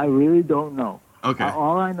 I really don't know. Okay.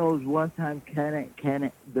 All I know is one time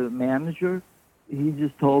Ken, the manager, he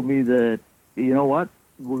just told me that, you know what,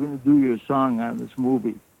 we're going to do your song on this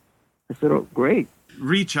movie. I said, oh, great.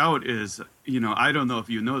 Reach Out is, I don't know if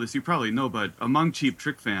you know this, you probably know, but among Cheap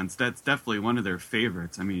Trick fans, that's definitely one of their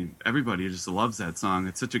favorites. I mean, everybody just loves that song.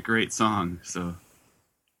 It's such a great song, so.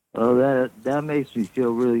 Oh, that makes me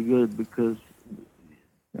feel really good because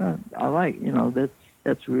I like,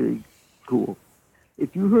 that's really cool.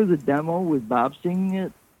 If you heard the demo with Bob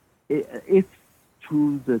singing it's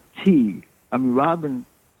to the T. I mean,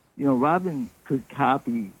 Robin could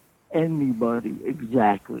copy anybody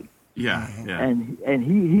exactly. Yeah. And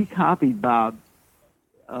he copied Bob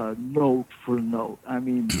note for note. I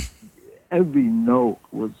mean, every note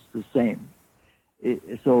was the same.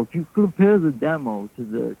 So if you compare the demo to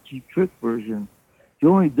the Cheap Trick version, the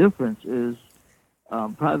only difference is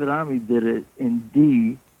Private Army did it in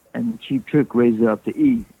D, and Cheap Trick raised it up to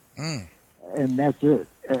E. And that's it.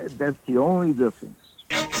 That's the only difference.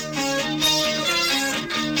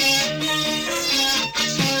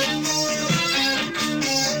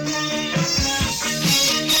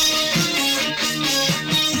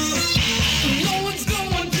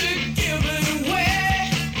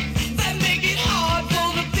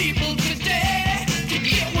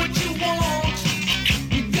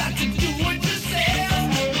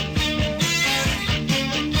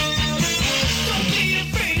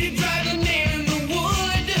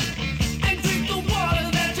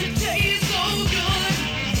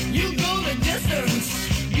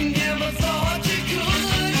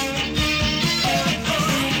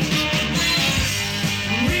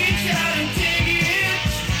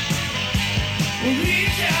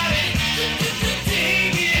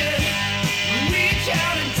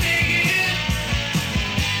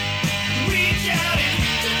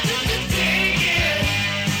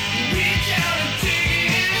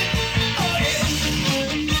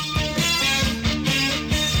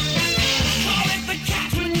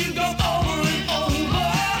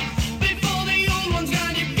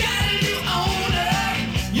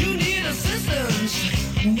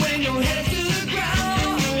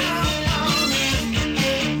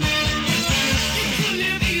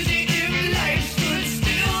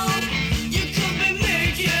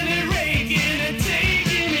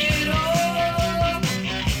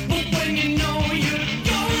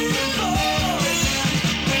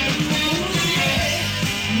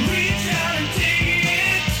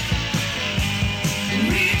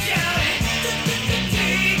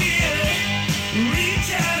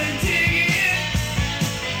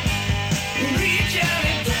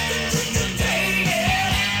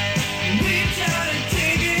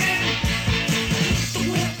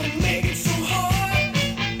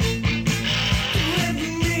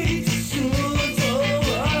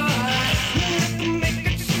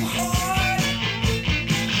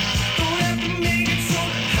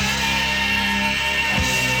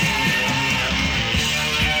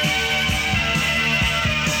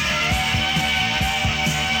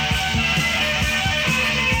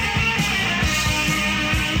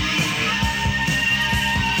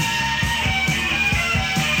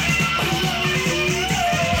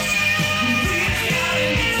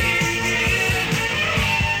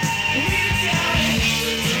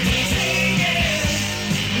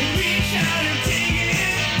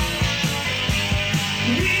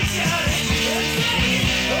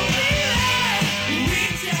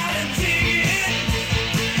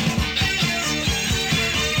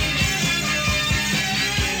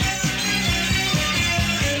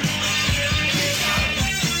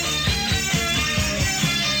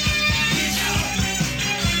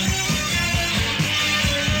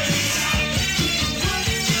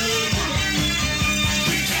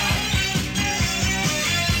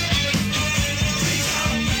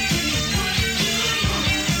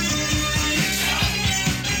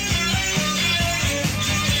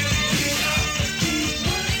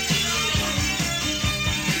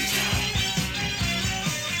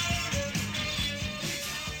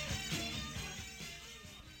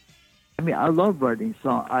 I mean, I love writing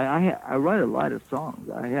songs. I write a lot of songs.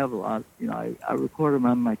 I have a lot. You know, I record them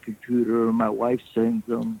on my computer. My wife sings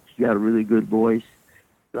them. She got a really good voice.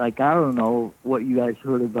 Like, I don't know what you guys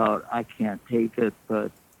heard about I Can't Take It,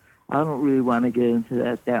 but I don't really want to get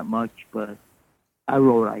into that much, but I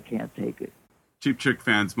wrote I Can't Take It. Cheap Trick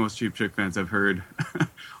fans, most Cheap Trick fans have heard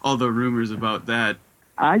all the rumors about that.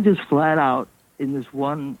 I just flat out, in this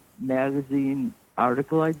one magazine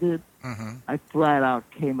article I did, I flat out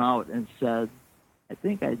came out and said,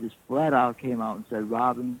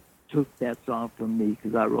 Robin took that song from me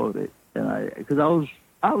because I wrote it. And because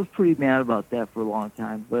I was pretty mad about that for a long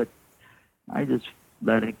time, but I just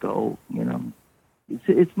let it go, you know.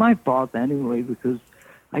 It's my fault anyway, because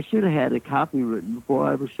I should have had a copy written before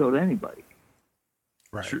I ever showed anybody.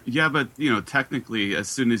 Right. Sure. Yeah, but, you know, technically, as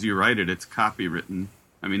soon as you write it, it's copywritten.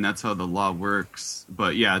 I mean, that's how the law works.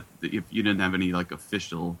 But, yeah, if you didn't have any, like,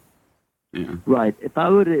 official... Yeah. Right. If I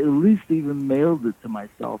would have at least even mailed it to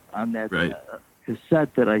myself on that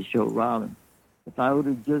cassette that I showed Robin, if I would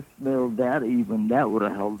have just mailed that even, that would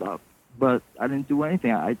have held up. But I didn't do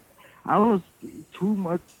anything. I was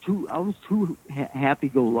too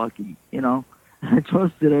happy-go-lucky, you know. I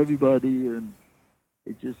trusted everybody, and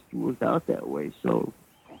it just worked out that way. So,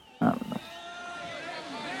 I don't know.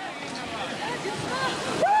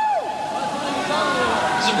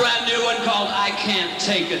 a brand new one called I Can't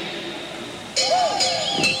Take It.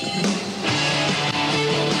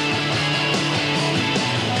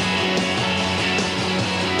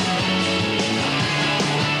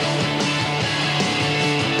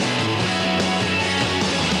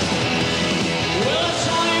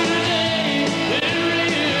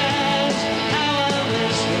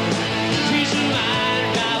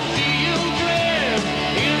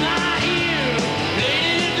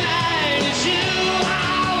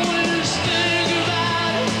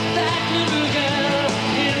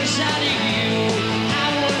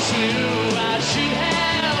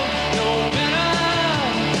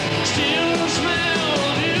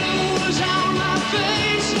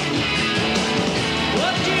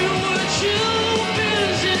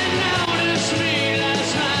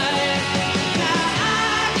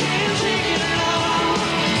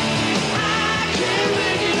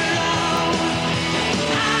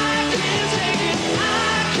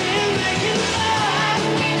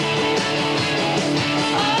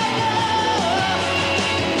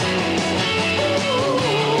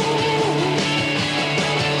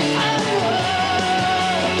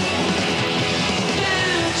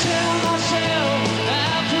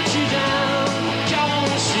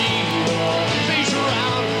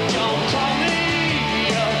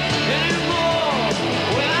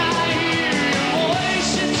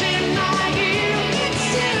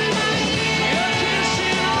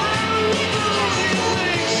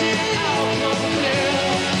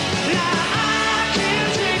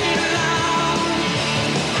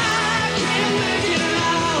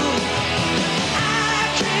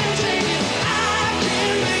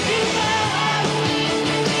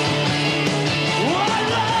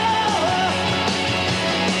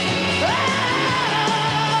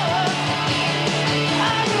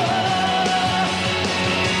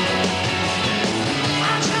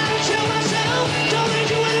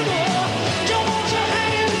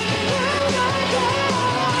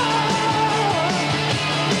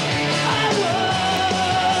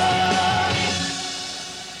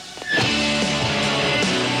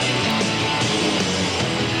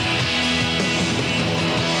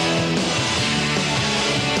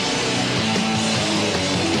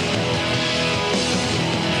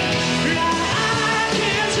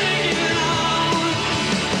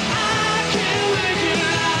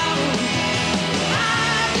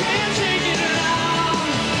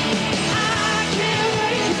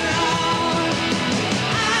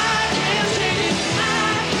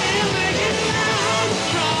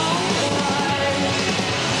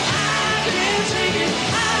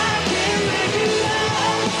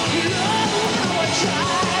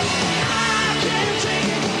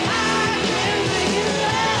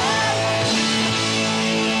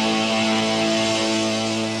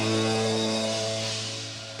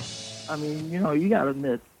 I mean, you know, you got to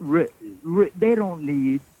admit, they don't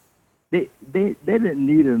need, they didn't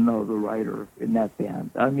need another writer in that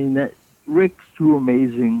band. I mean, Rick's too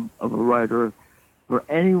amazing of a writer for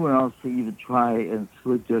anyone else to even try and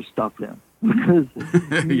slip their stuff in. Because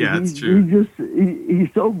yeah, it's true.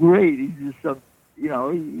 He's so great. He's just so, you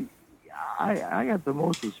know, I got the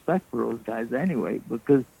most respect for those guys anyway,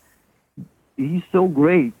 because he's so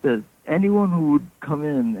great that anyone who would come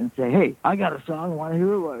in and say, "Hey, I got a song, want to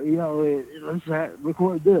hear it? You know, let's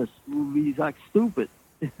record this," would be like stupid.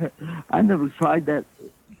 I never tried that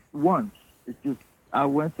once. It's just I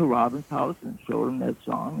went to Robin's house and showed him that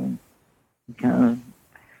song, and he kind of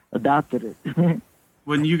adopted it.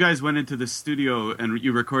 When you guys went into the studio and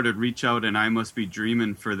you recorded Reach Out and I Must Be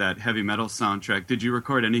Dreamin' for that heavy metal soundtrack, did you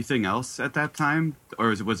record anything else at that time? Or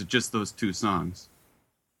was it just those two songs?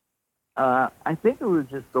 I think it was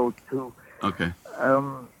just those two. Okay.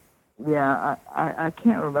 Yeah, I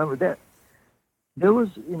can't remember that. There was,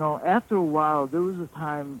 you know, after a while, there was a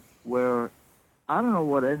time where I don't know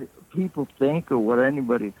what people think or what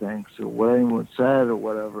anybody thinks or what anyone said or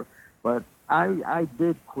whatever, but I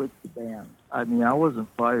did quit the band. I mean, I wasn't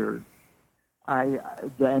fired.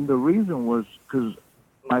 And the reason was because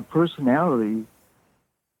my personality,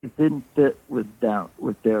 it didn't fit with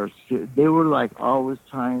theirs. They were like always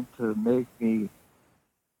trying to make me.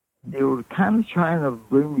 They were kind of trying to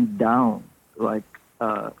bring me down. Like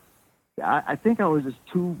I think I was just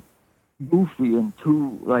too goofy and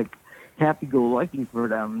too like happy-go-lucky for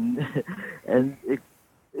them, and it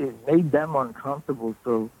made them uncomfortable.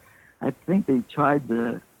 So I think they tried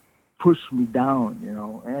to push me down, you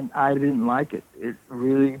know, and I didn't like it. It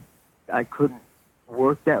really, I couldn't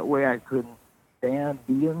work that way. I couldn't stand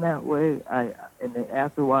being that way. And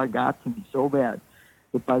after a while, it got to me so bad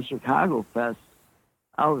that by Chicago Fest,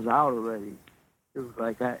 I was out already. It was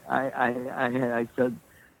like I said,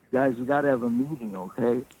 guys, we got to have a meeting,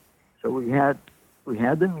 okay? So we had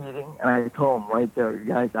the meeting, and I told them right there,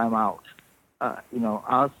 guys, I'm out.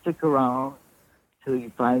 I'll stick around till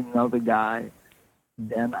you find another guy.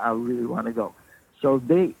 Then I really want to go. So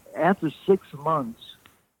after 6 months,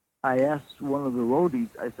 I asked one of the roadies,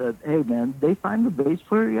 I said, hey, man, they find the bass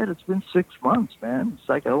player yet? It's been 6 months, man. It's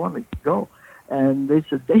like, I want to go. And they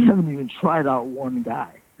said, they haven't even tried out one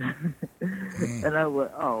guy. And I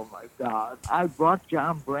went, oh, my God. I brought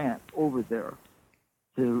John Brandt over there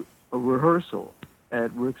to a rehearsal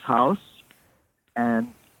at Rick's house,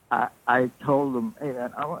 and I told him, hey,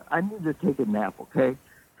 man, I need to take a nap, okay?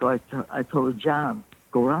 So I told John,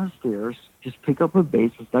 go downstairs, just pick up a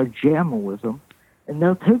bass and start jamming with them, and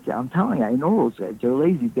they'll take you. I'm telling you, I know those guys. They're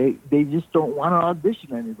lazy. They just don't want to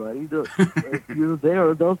audition anybody. If you're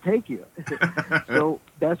there, they'll take you. So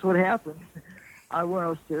that's what happened. I went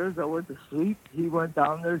upstairs. I went to sleep. He went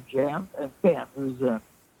down there, jammed, and bam, it was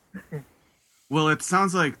in. Well, it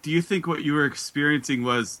sounds like, do you think what you were experiencing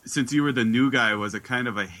was, since you were the new guy, was a kind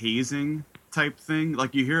of a hazing type thing?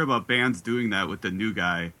 Like you hear about bands doing that with the new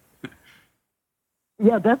guy.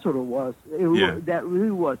 Yeah, that's what it was. That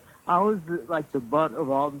really was. I was like the butt of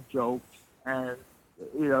all the jokes, and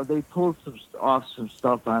they pulled off some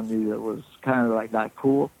stuff on me that was kind of like not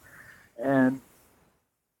cool, and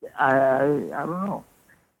I don't know.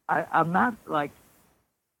 I'm not like,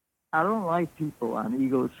 I don't like people on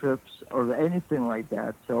ego trips or anything like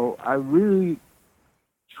that. So I really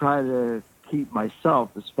try to keep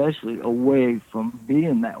myself, especially, away from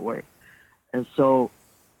being that way. And so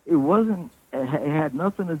it had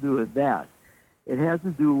nothing to do with that. It had to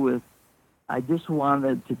do with, I just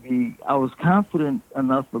wanted to be, I was confident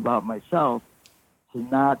enough about myself to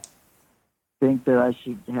not think that I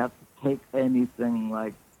should have to take anything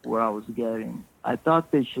like where I was getting. I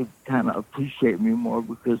thought they should kind of appreciate me more,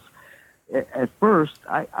 because at first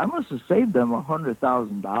I must have saved them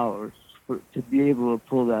 $100,000 to be able to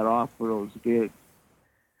pull that off for those gigs.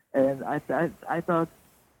 And I thought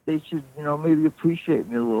they should, maybe appreciate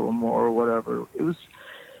me a little more or whatever. It was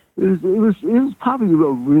probably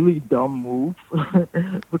a really dumb move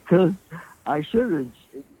because I should have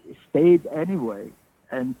stayed anyway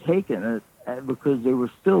and taken it, and because they were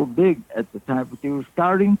still big at the time, but they were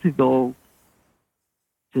starting to go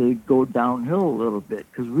downhill a little bit,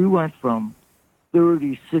 because we went from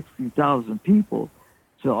 60,000 people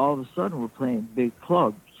to all of a sudden we're playing big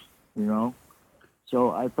clubs,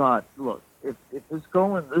 So I thought, look, if it's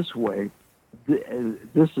going this way,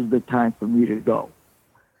 this is the time for me to go.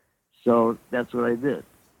 So that's what I did.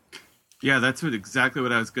 Yeah, that's exactly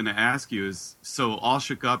what I was going to ask you is, so All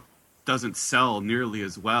Shook Up doesn't sell nearly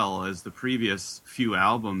as well as the previous few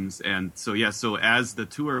albums. And so, so as the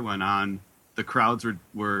tour went on, the crowds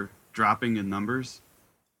were dropping in numbers.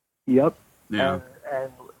 Yep. Yeah.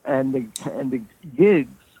 And the gigs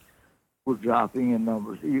were dropping in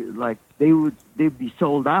numbers. Like they'd be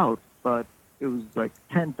sold out, but it was like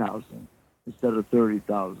 10,000 instead of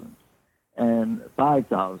 30,000 and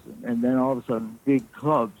 5,000. And then all of a sudden, big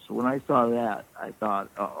clubs. When I saw that, I thought,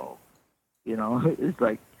 uh-oh, it's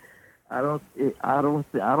like I don't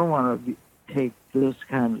want to take this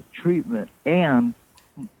kind of treatment and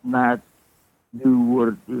not do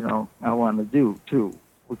what I want to do too,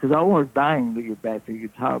 because I was dying to get back to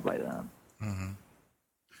guitar by then. Mm-hmm.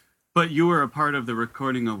 But you were a part of the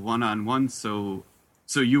recording of One on One, so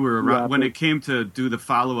you were around when it came to do the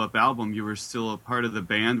follow-up album. You were still a part of the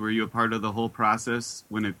band. Were you a part of the whole process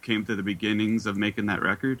when it came to the beginnings of making that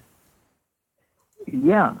record?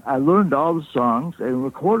 Yeah, I learned all the songs and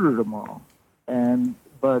recorded them all,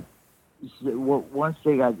 but once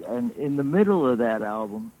they got, and in the middle of that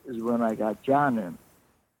album is when I got John in,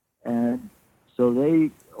 and so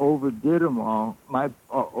they overdid them all.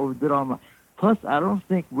 Plus, I don't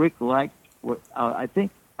think Rick liked what I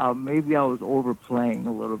think. Maybe I was overplaying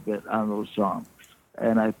a little bit on those songs,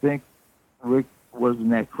 and I think Rick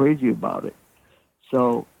wasn't that crazy about it.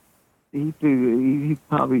 So he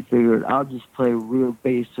probably figured I'll just play real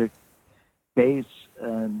basic bass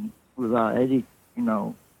and without any,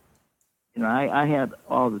 I had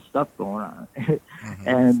all the stuff going on, mm-hmm.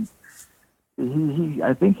 And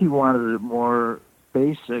I think he wanted it more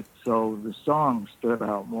basic, so the songs stood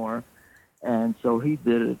out more, and so he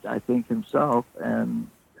did it, I think, himself, and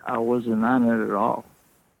I wasn't on it at all.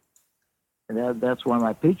 And that's why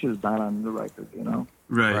my picture's not on the record,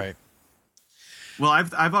 Right. Well,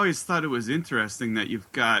 I've always thought it was interesting that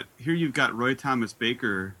you've got Roy Thomas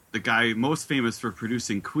Baker, the guy most famous for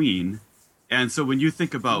producing Queen. And so when you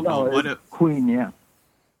think about what if Queen, yeah.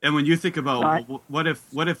 And when you think about what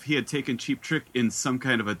if he had taken Cheap Trick in some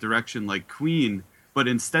kind of a direction like Queen, but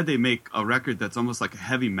instead they make a record that's almost like a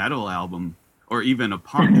heavy metal album, or even a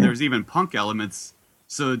punk. There's even punk elements.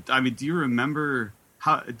 So, I mean, do you remember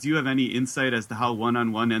do you have any insight as to how One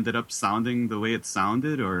on One ended up sounding the way it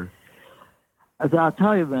sounded, or? I'll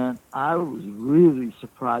tell you, man, I was really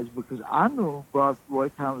surprised because I knew who brought Roy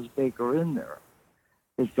Thomas Baker in there.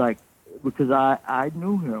 It's like, because I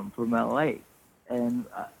knew him from L.A. and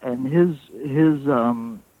his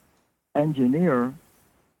engineer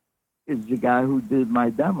is the guy who did my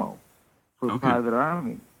demo for Private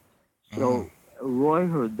Army. So Roy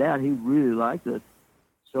heard that. He really liked it.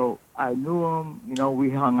 So I knew him, you know, we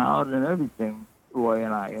hung out and everything, Roy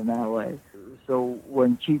and I, in L.A. So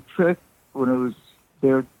when Cheap Trick, when it was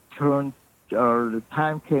their turn, or the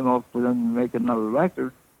time came up for them to make another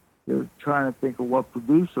record, they were trying to think of what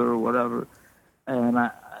producer or whatever, and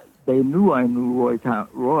they knew I knew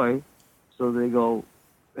Roy, so they go,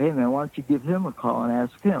 hey man, why don't you give him a call and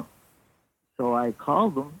ask him? So I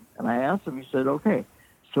called him and I asked him. He said, okay.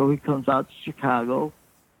 So he comes out to Chicago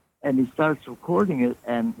and he starts recording it,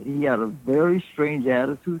 and he had a very strange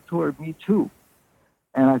attitude toward me too.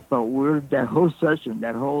 And I thought, weird, that whole session,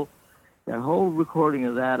 that whole recording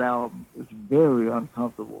of that album was very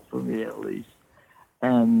uncomfortable for me, at least.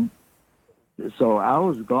 And so I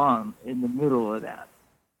was gone in the middle of that.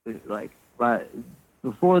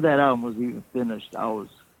 Before that album was even finished, I was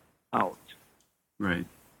out. Right.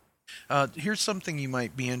 Here's something you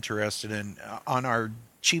might be interested in. On our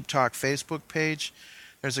Cheap Talk Facebook page,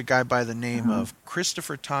 there's a guy by the name of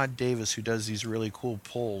Christopher Todd Davis who does these really cool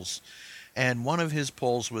polls. And one of his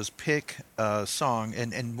polls was pick a song,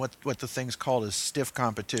 and what the thing's called is Stiff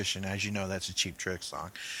Competition. As you know, that's a Cheap Trick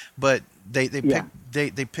song. But they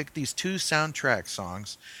picked these two soundtrack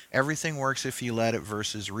songs, Everything Works If You Let It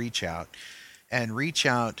versus Reach Out. And Reach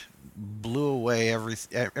Out blew away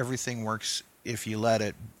Everything Works If You Let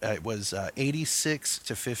It. It was 86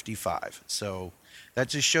 to 55. So that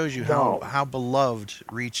just shows you how beloved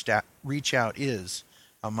Reach Out is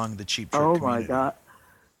among the Cheap Trick community. Oh, my God.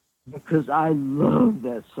 Because I love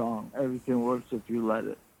that song, Everything Works If You Let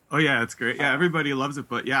It. Oh, yeah, it's great. Yeah, everybody loves it.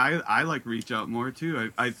 But, yeah, I like Reach Out more,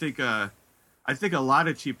 too. I think a lot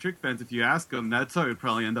of Cheap Trick fans, if you ask them, that song would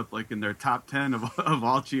probably end up like in their top 10 of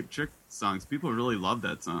all Cheap Trick songs. People really love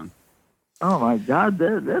that song. Oh, my God.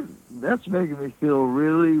 That's making me feel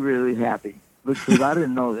really, really happy. Because I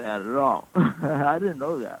didn't know that at all. I didn't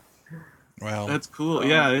know that. Well, that's cool.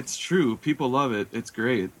 Yeah, it's true. People love it. It's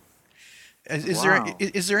great. Is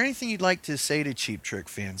there anything you'd like to say to Cheap Trick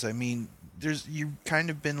fans? I mean, you've kind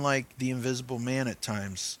of been like the Invisible Man at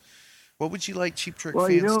times. What would you like Cheap Trick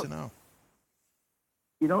fans to know?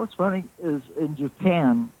 You know what's funny is in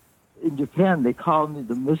Japan they called me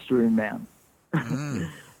the Mystery Man.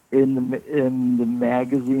 in the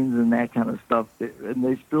magazines and that kind of stuff, and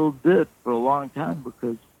they still did for a long time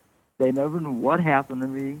because they never knew what happened to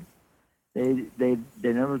me. They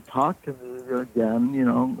never talked to me again, you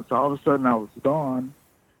know. So all of a sudden I was gone,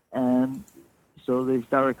 and so they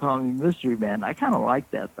started calling me Mystery Man. I kind of like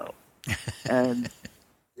that though, and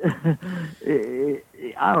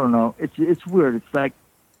I don't know. It's weird. It's like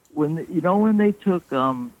when they took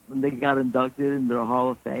when they got inducted into the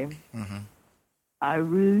Hall of Fame. Mm-hmm. I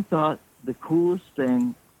really thought the coolest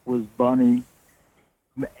thing was Bunny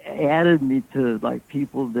added me to like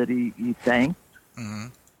people that he thanked. Mm-hmm.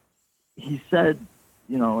 He said,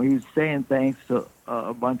 you know, he was saying thanks to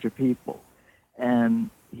a bunch of people,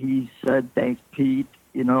 and he said thanks Pete,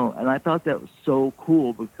 you know, and I thought that was so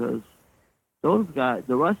cool because those guys,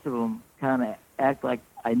 the rest of them, kind of act like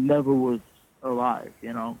I never was alive,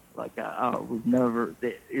 you know, like I was never,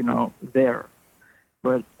 you know, there.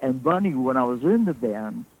 And Bunny, when I was in the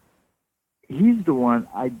band, he's the one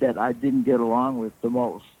that I didn't get along with the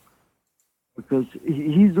most because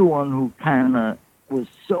he's the one who kind of was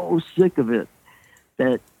so sick of it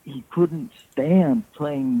that he couldn't stand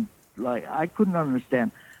playing. Like, I couldn't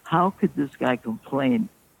understand how could this guy complain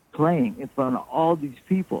playing in front of all these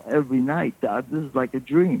people every night. This is like a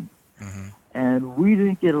dream. Mm-hmm. And we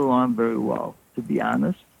didn't get along very well, to be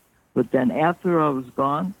honest. But then after I was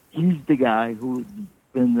gone, he's the guy who's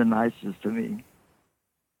been the nicest to me.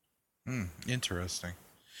 Interesting.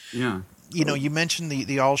 Yeah. You know, you mentioned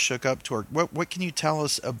the All Shook Up tour. What can you tell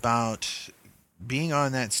us about being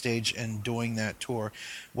on that stage and doing that tour?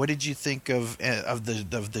 What did you think of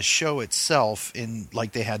the show itself? In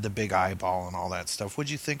like they had the big eyeball and all that stuff. What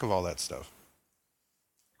did you think of all that stuff?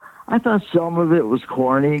 I thought some of it was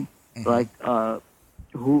corny, mm-hmm. like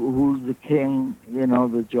who's the king? You know,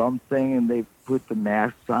 the drum thing, and they put the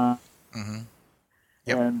masks on. Mm-hmm.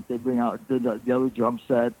 Yep. And they bring out the other drum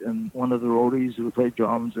set and one of the roadies who play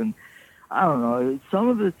drums. And I don't know, some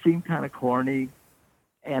of it seemed kind of corny.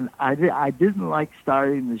 And I didn't like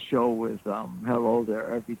starting the show with Hello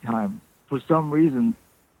There every time. For some reason,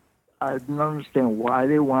 I didn't understand why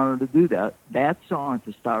they wanted to do that song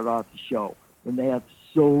to start off the show when they have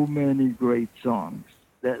so many great songs.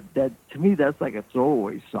 That to me, that's like a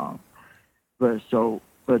throwaway song. But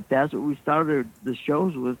that's what we started the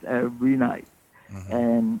shows with every night. Mm-hmm.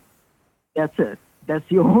 And that's it. That's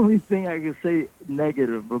the only thing I can say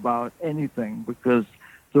negative about anything, because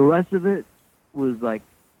the rest of it was like,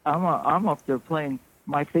 I'm up there playing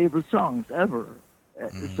my favorite songs ever.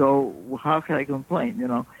 Mm-hmm. So how can I complain, you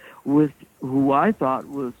know, with who I thought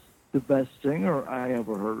was the best singer I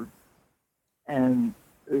ever heard. And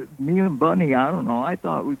me and Bunny, I don't know, I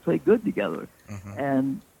thought we played good together. Mm-hmm.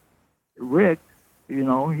 And Rick, you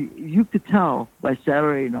know, you could tell by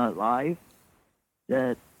Saturday Night Live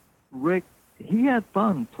that Rick, he had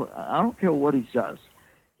fun. I don't care what he says.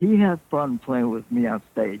 He had fun playing with me on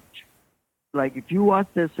stage. Like, if you watch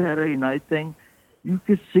that Saturday night thing, you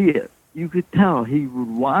could see it. You could tell he would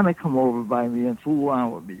want to come over by me and fool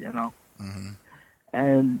around with me, you know? Mm-hmm.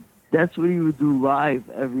 And that's what he would do live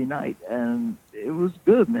every night. And it was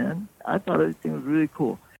good, man. I thought everything was really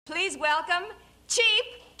cool. Please welcome Cheap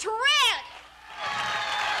Trick!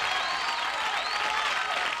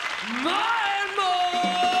 More and more.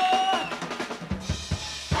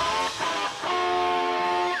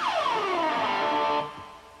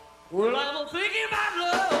 Well, I'm thinking about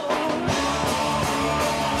love.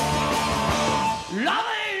 Love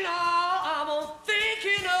ain't all I'm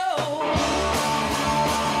thinking of.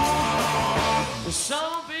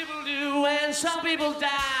 Some people do and some people die.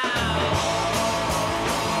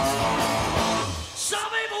 Some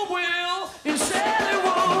people will and say they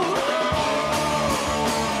won't.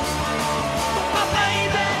 But my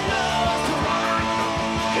baby loves to rock,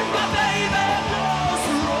 and my baby loves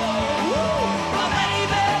to roll. My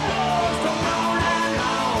baby loves to roll and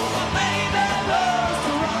roll. My baby loves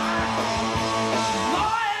to rock.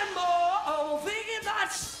 More and more, I'm thinking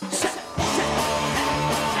that's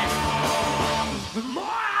the more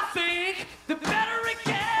I think, the better it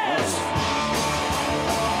gets.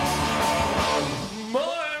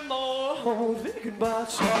 More and more, I'm thinking about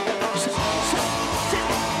the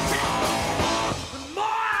more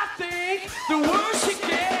I think, the worse it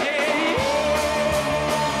gets.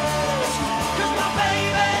 'Cause my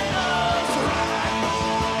baby loves to rock,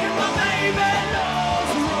 and my baby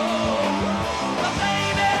loves to roll. My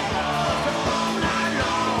baby loves to roll night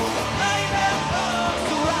long. My baby loves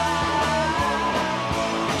to rock.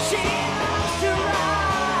 She loves to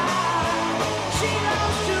rock. She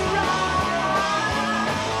loves to rock.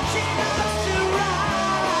 She loves to rock.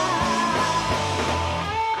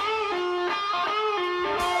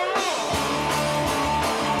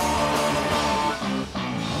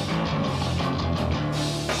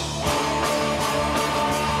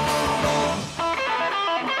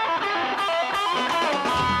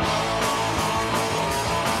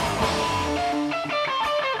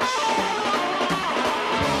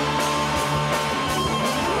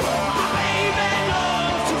 My baby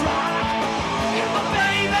loves to rock, and my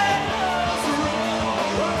baby loves to roll.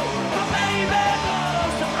 My baby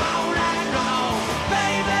loves to roll and roll.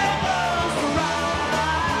 Baby loves to rock.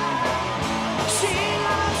 She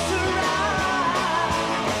loves to rock.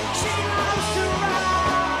 She loves to rock.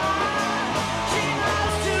 She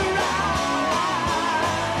loves to rock.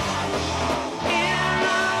 In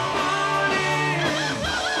the morning,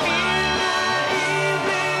 in the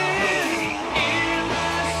evening, in the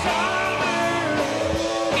summer,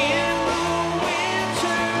 in the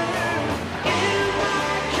winter, in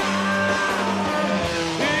my car,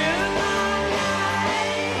 in the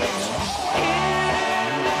night, in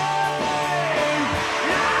the day,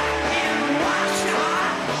 not in wash or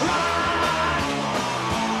rock.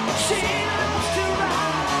 She loves to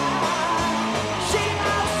rock. She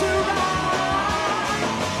loves to rock.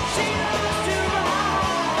 She loves to rock.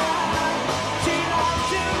 She loves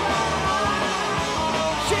to rock.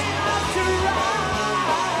 She loves to rock.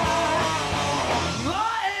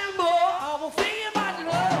 More and more, I'm thinking about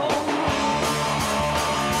love.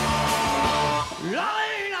 Love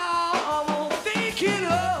ain't all I'm thinking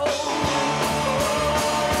of.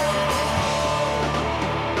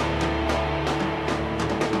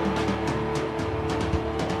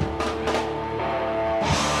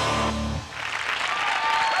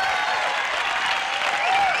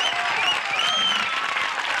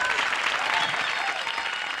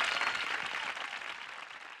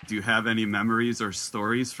 Do you have any memories or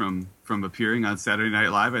stories from appearing on Saturday Night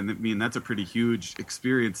Live? I mean, that's a pretty huge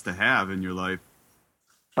experience to have in your life.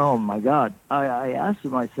 Oh my God! I asked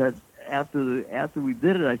him. I said after we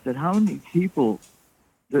did it, I said, how many people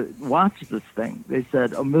watch this thing. They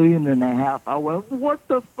said 1.5 million. I went, what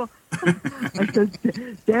the fuck? I said,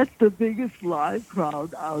 that's the biggest live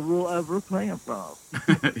crowd I will ever play in front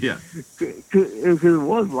of. Yeah. Because it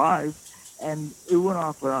was live, and it went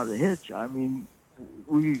off without a hitch. I mean,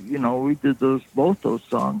 we did both those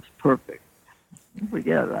songs perfect. But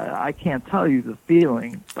yeah, I can't tell you the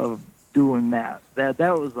feeling of doing that. That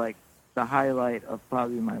was like the highlight of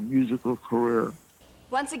probably my musical career.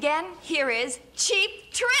 Once again, here is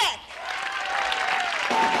Cheap Trick.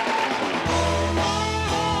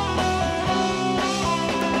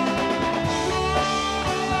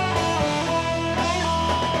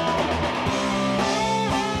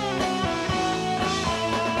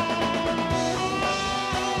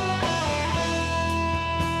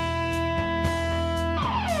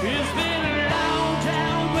 It's been a long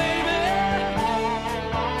time, baby.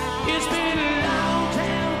 It's been a long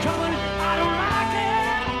time coming. I don't like it.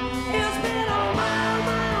 It's been a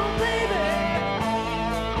while, baby.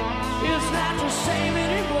 It's not the same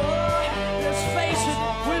anymore. Let's face it,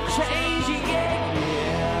 we're changing, yeah.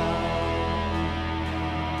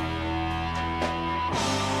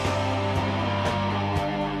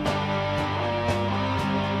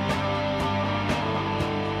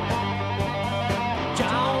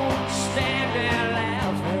 Don't stand there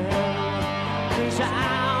laughing, 'cause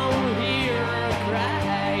I'm here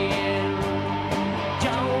crying.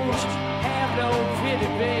 Don't have no pity,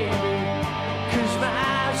 baby, 'cause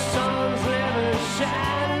my sun's never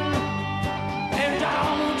shining. And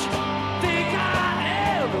don't think I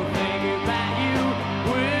ever think about you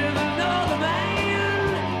with another man.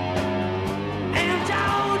 And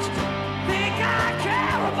don't think I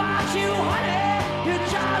care about you, honey. You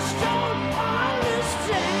just don't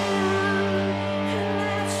understand. And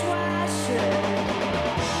that's why I say,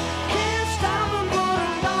 can't stop them, but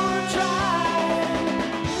I'm gonna try.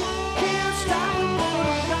 Can't stop them, but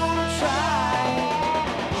I'm gonna try.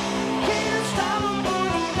 Can't stop them, but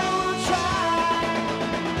I'm gonna try.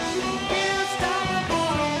 Can't stop them,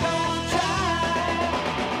 but I'm gonna try.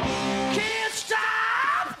 Can't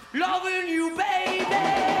stop loving you, baby.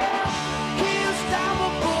 Can't stop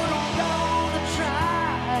them, but I'm gonna try.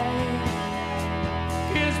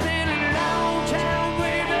 It's been a long time,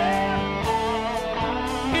 baby.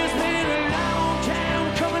 It's been a long time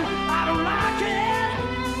coming. I don't like it.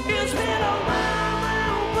 It's been a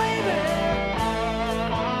while, baby.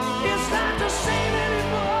 It's not the same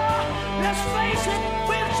anymore. Let's face it,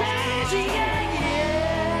 we're changing, yeah,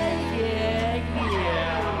 yeah, yeah,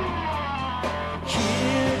 yeah.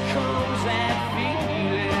 Here comes that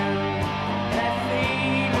feeling. That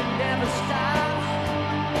feeling never stops.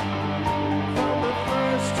 From the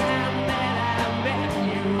first time that I met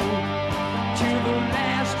you to the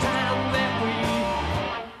last time that we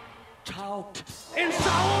talked. In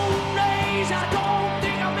some days I don't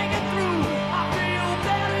think I'll make it through. I feel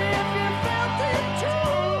better if you felt it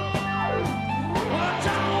too. Well,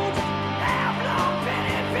 don't have no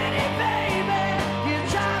pity, pity, baby. You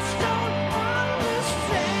just don't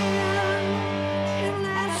understand. And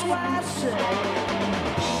that's why I say,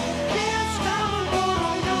 can't stop me, but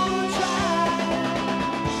I'm gonna try.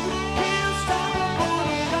 Can't stop me, but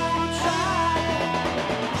I'm gonna try.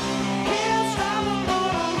 Can't stop me,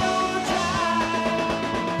 but I'm gonna try.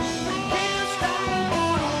 Can't stop me,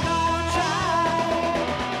 but I'm gonna try.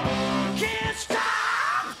 Can't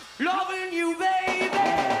stop loving you, baby.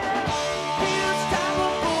 Can't stop me,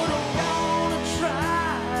 but I'm gonna try.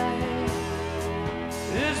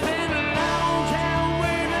 It's been a long time,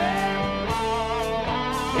 baby.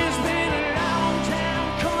 It's been a long time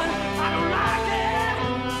coming. I don't like it.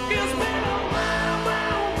 It's been a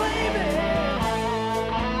while, baby.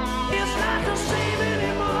 It's not the same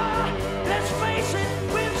anymore. Let's face it,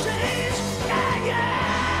 we've changed. Yeah, yeah.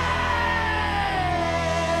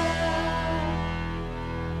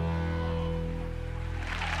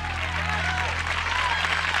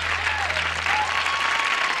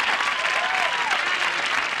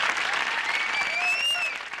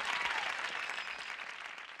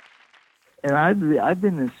 And I've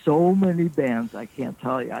been in so many bands, I can't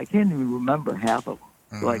tell you. I can't even remember half of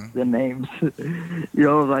them, like the names.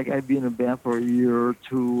 Like I'd be in a band for a year or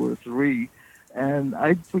 2 or 3, and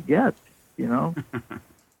I'd forget,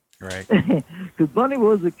 Right. Because Bunny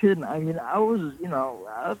was a kid. I mean, I was,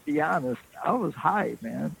 I'll be honest, I was high,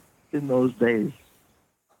 man, in those days.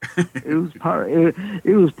 It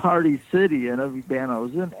was Party City, and every band I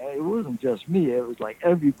was in, it wasn't just me. It was like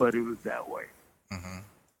everybody was that way.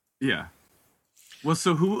 Yeah. Well,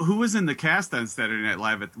 so who was in the cast on Saturday Night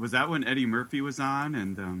Live? Was that when Eddie Murphy was on?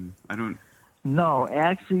 And I don't. No,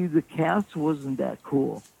 actually, the cast wasn't that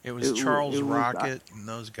cool. It was Charles Rocket and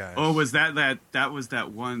those guys. Oh, was that was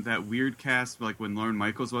that one, that weird cast, like when Lorne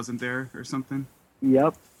Michaels wasn't there or something?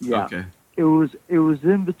 Yep. Yeah. Okay. It was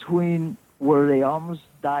in between where they almost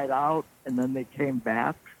died out and then they came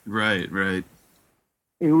back. Right.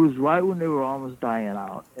 It was right when they were almost dying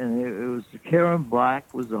out, and it was Karen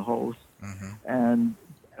Black was the host, and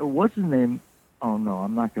what's his name? Oh no,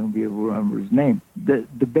 I'm not going to be able to remember his name. The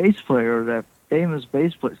bass player, that famous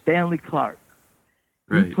bass player, Stanley Clark,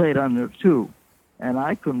 he played on there too, and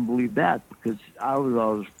I couldn't believe that because I was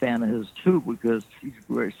always a fan of his too because he's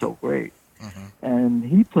so great. And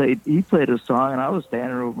he played a song, and I was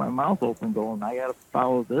standing there with my mouth open, going, "I got to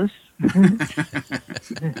follow this."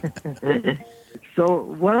 So,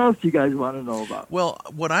 what else do you guys want to know about? Well,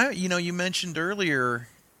 you mentioned earlier,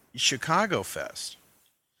 Chicago Fest.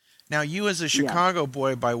 Now, you as a Chicago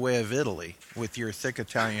boy by way of Italy, with your thick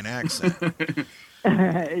Italian accent,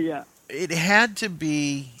 yeah, it had to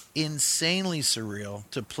be insanely surreal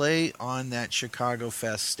to play on that Chicago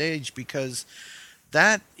Fest stage because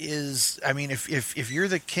that is, I mean, if you're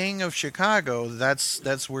the king of Chicago,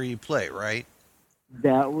 that's where you play, right?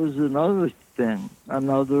 That was another thing,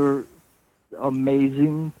 another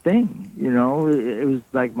amazing thing. It was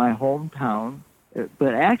like my hometown.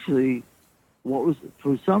 But actually,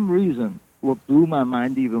 for some reason, what blew my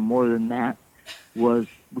mind even more than that was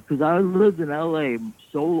because I lived in L.A.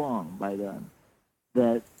 so long by then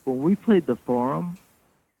that when we played the Forum,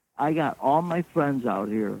 I got all my friends out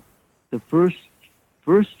here. The first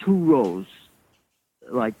two rows,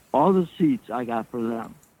 like all the seats I got for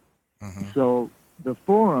them. So the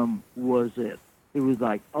Forum was it. It was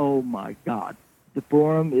like, oh my God. The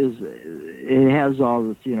Forum it has all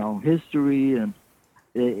this, history, and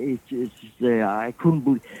I couldn't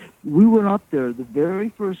believe. We went up there, the very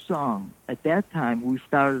first song, at that time we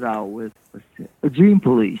started out with Dream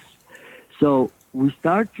Police. So we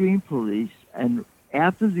start Dream Police, and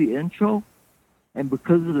after the intro, and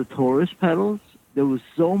because of the Taurus pedals, there was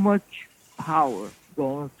so much power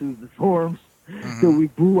going through the Forums that we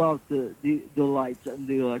blew out the lights and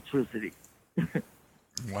the electricity.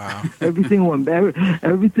 Wow! everything went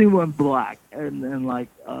black, and like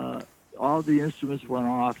all the instruments went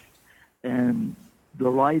off, and the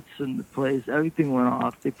lights in the place, everything went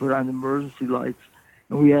off. They put on emergency lights,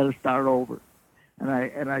 and we had to start over.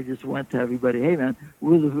 And I just went to everybody, hey man,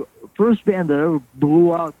 we're the first band that ever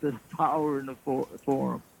blew out the power in the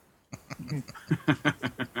Forum.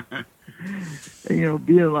 And,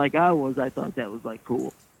 being like I was, I thought that was like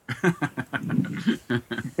cool.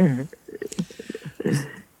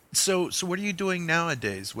 So what are you doing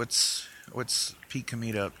nowadays? What's Pete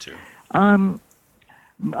COMITA up to? I'm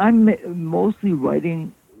mostly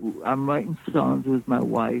writing. I'm writing songs with my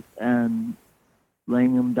wife and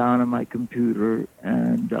laying them down on my computer,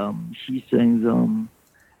 and she sings them.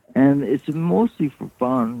 And it's mostly for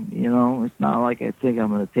fun, It's not like I think I'm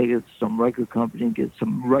going to take it to some record company and get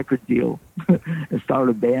some record deal and start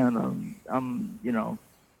a band.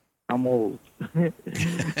 I'm old,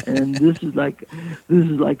 and this is like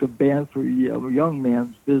a band for a young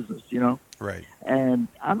man's business, Right. And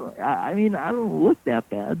I don't look that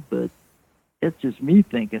bad, but it's just me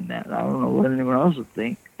thinking that. I don't know what anyone else would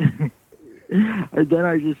think. And then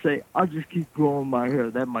I just say, I'll just keep growing my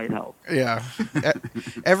hair. That might help. Yeah.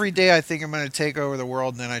 Every day I think I'm going to take over the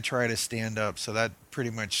world, and then I try to stand up. So that pretty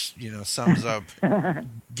much, sums up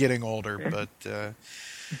getting older. But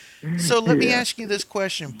so let me ask you this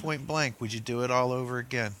question, point blank. Would you do it all over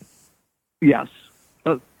again? Yes.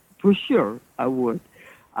 For sure, I would.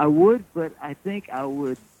 I would, but I think I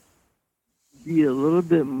would be a little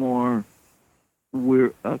bit more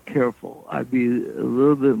careful. I'd be a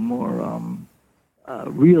little bit more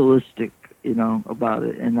realistic, about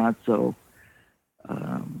it, and not so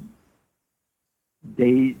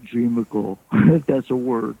daydreamical, if that's a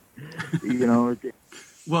word.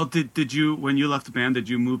 Well, did you, when you left the band, did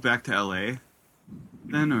you move back to LA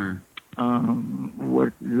then, or?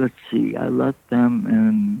 Let's see. I left them,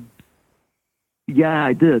 and yeah,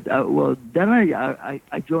 I did. Then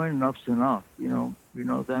I joined Enough's Enough. You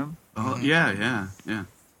know them? Oh, yeah.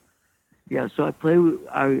 Yeah, so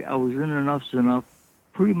I was in Enough's Enough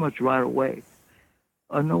pretty much right away.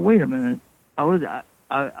 No, wait a minute.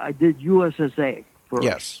 I did USSA first.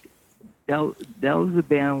 Yes. That was a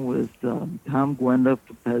band with Tom Gwenda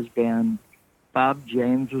for Pez Band. Bob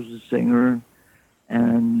James was the singer,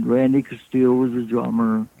 and Randy Castillo was the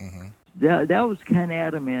drummer. That was Ken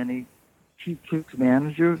Adamany, Cheap Trick's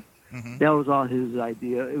manager. That was all his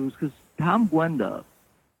idea. It was because Tom Gwenda,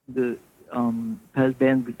 the Pez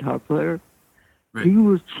Band guitar player, he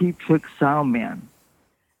was Cheap Trick's sound man.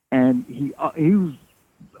 And he was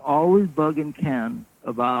always bugging Ken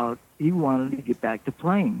about he wanted to get back to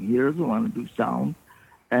playing. He doesn't want to do sound,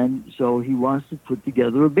 and so he wants to put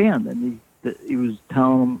together a band. And he was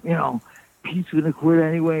telling him, Pete's gonna quit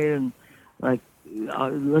anyway, and like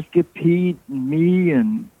let's get Pete and me,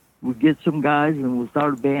 and we'll get some guys, and we'll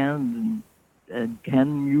start a band, and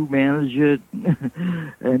Ken, you manage it.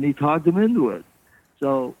 And he talked him into it.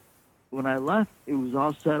 So when I left, it was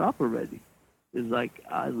all set up already. It's like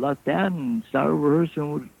I left that and started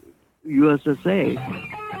rehearsing with USSA.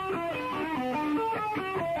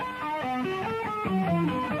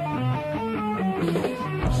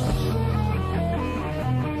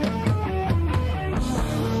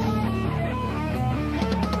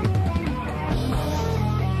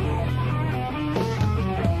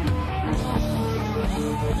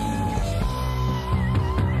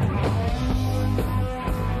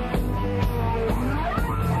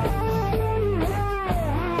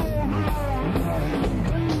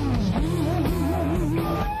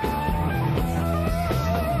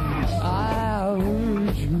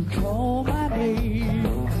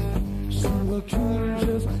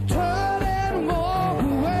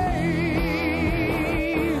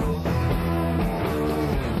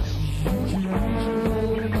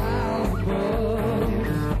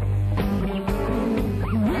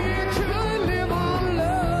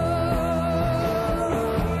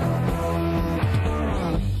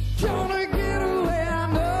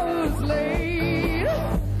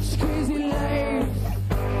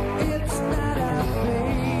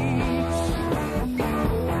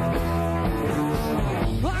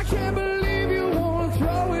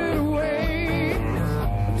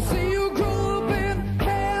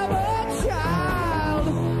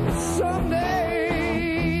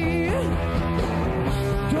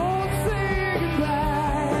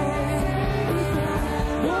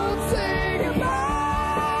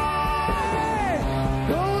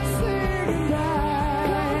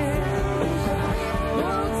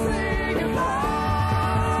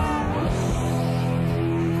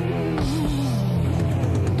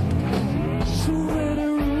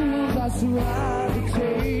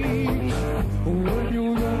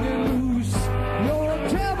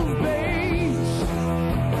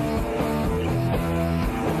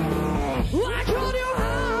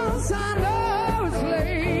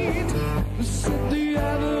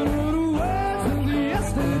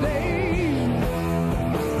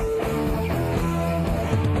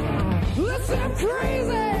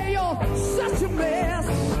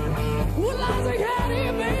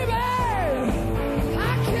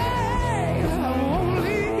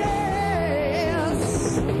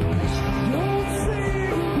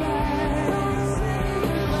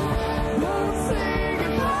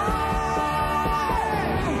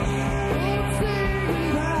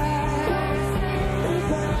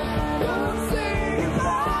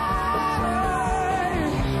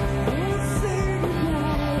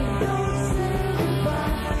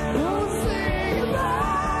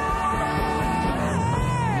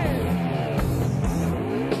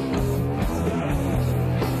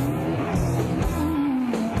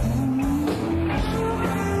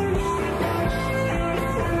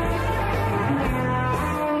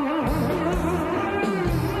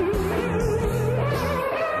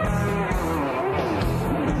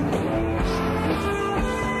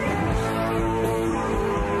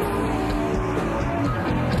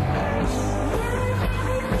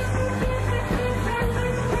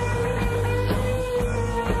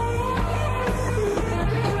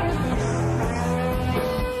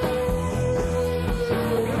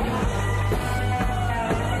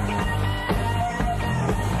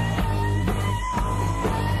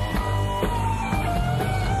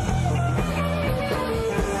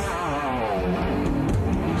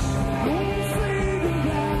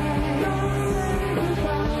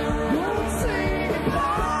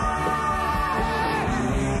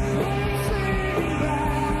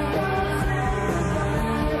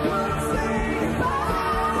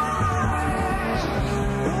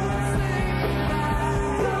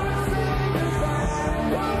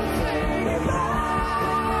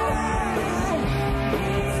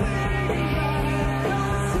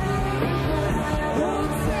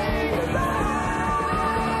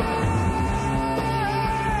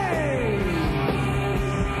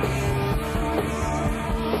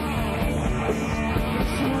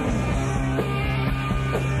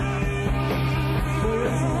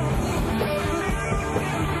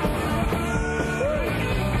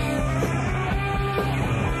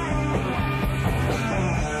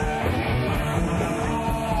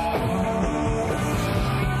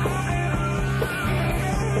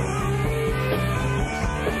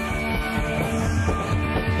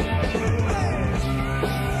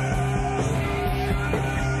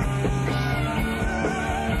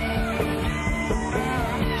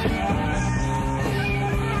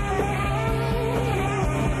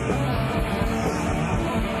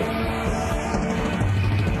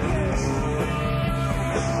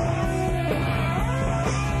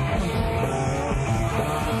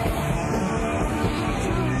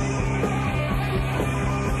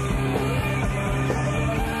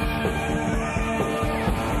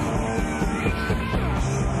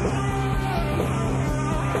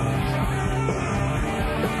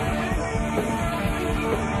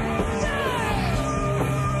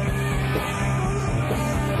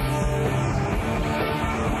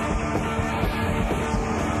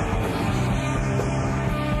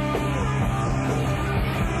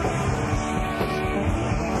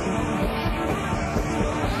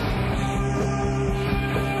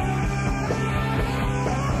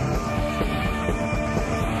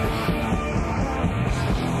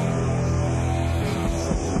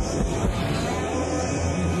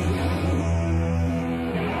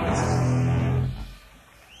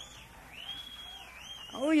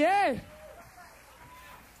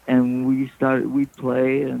 and we'd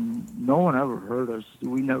play, and no one ever heard us.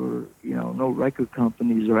 We never, no record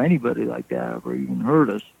companies or anybody like that ever even heard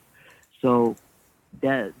us. So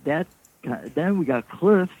then we got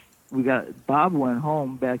Cliff. Bob went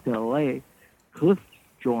home back to L.A. Cliff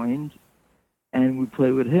joined, and we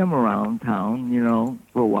played with him around town,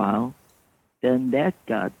 for a while. Then that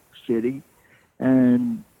got shitty,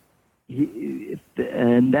 and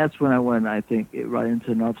that's when I went, I think, right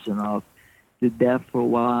into Enough's Enough. Did that for a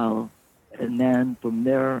while, and then from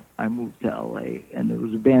there I moved to L.A. and there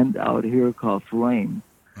was a band out here called Flame,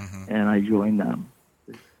 and I joined them.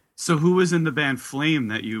 So who was in the band Flame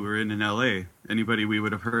that you were in L.A.? Anybody we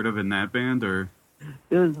would have heard of in that band, or?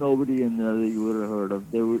 There's nobody in there that you would have heard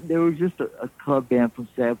of. They were just a club band from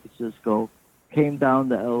San Francisco, came down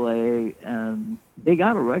to L.A. and they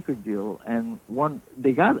got a record deal, and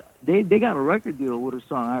they got a record deal with a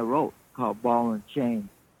song I wrote called Ball and Chain.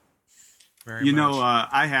 Very much.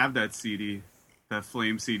 I have that CD, that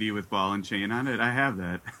Flame CD with Ball and Chain on it. I have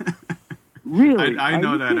that. Really? I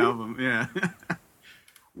know that album, yeah.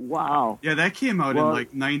 Wow. Yeah, that came out in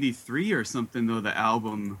like 93 or something, though, the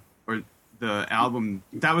album,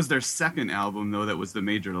 that was their second album, though, that was the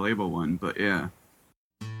major label one, but yeah.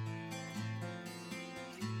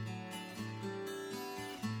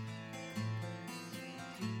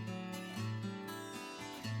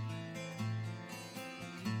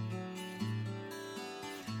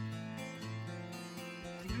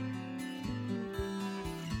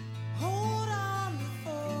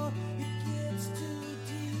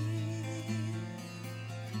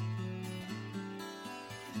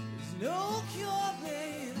 No cure,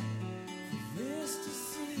 babe, for this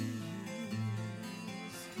disease.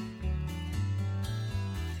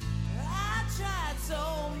 I tried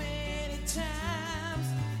so many times.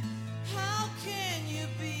 How can you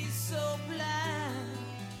be so blind?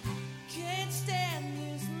 Can't stand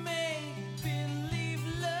this make-believe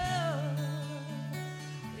love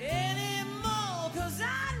anymore. 'Cause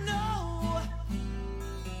I know,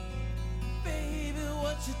 baby,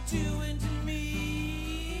 what you're doing to me.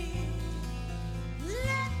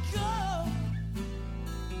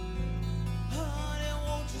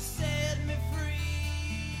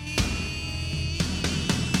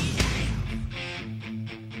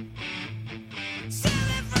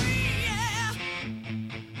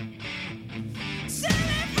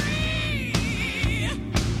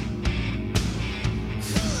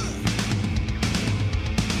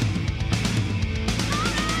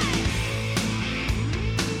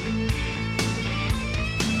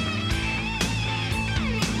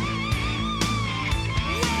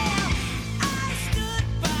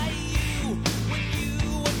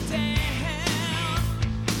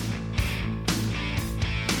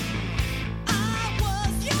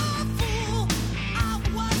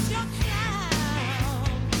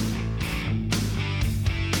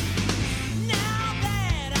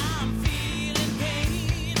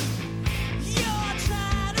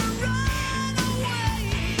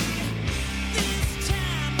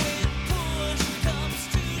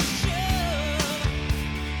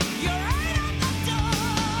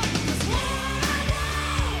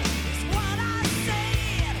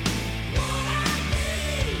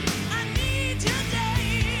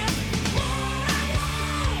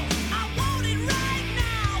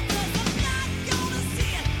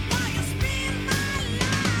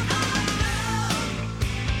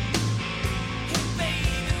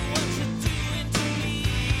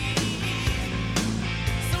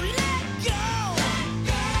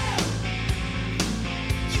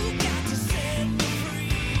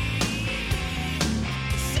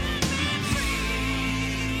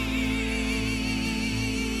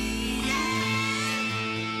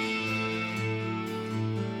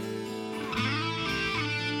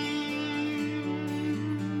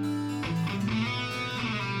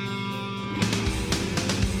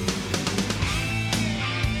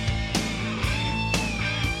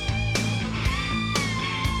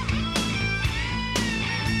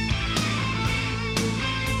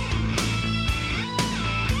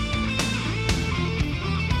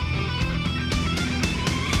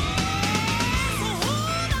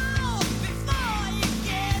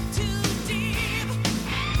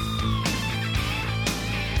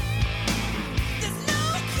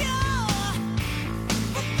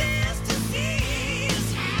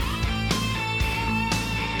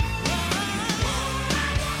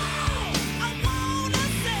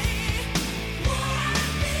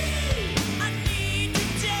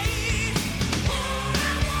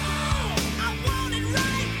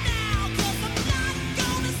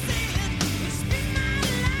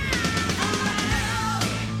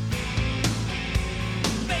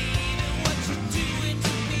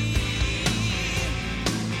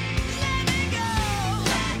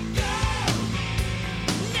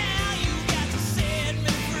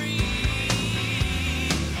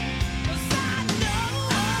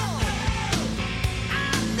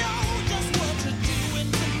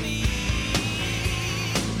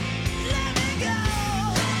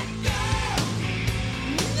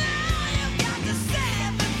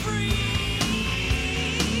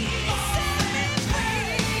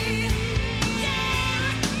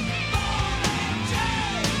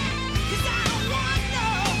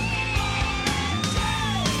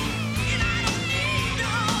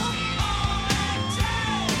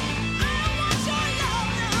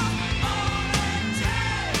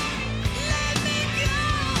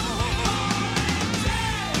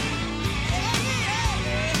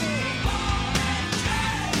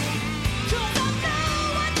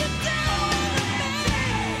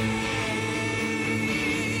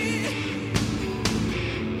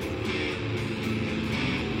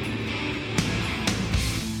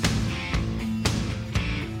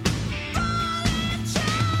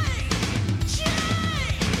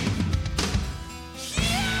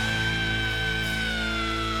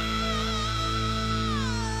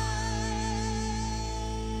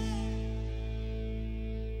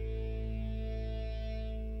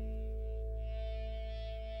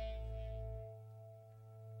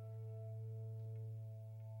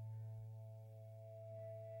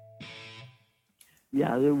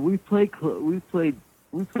 Yeah, we played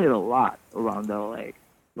a lot around LA.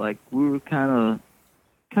 Like we were kind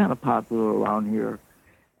of popular around here,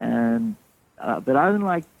 and but I didn't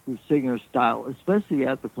like the singer style, especially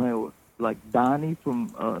after playing with like Donnie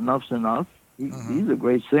from Enough's Enough. He's a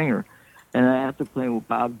great singer, and after playing with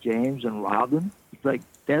Bob James and Robin, it's like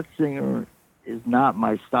that singer is not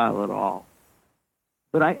my style at all.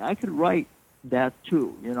 But I could write that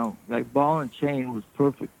too, like Ball and Chain was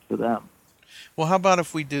perfect for them. Well, how about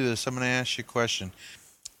if we do this? I'm going to ask you a question.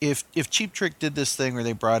 If Cheap Trick did this thing where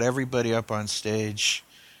they brought everybody up on stage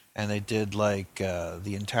and they did like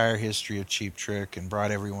the entire history of Cheap Trick and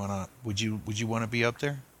brought everyone up, would you want to be up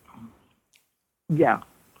there? Yeah.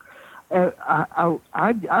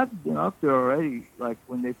 I've been up there already, like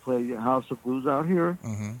when they played House of Blues out here.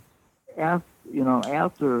 Mm-hmm.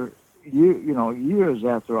 After years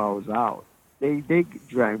after I was out, they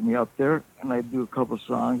dragged me up there and I'd do a couple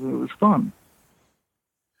songs and it was fun.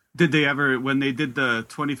 Did they ever, when they did the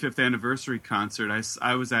 25th anniversary concert,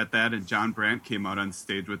 I was at that and John Brandt came out on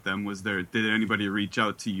stage with them. Did anybody reach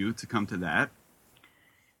out to you to come to that?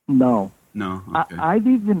 No. No. Okay. I've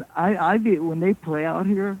when they play out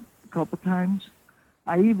here a couple times,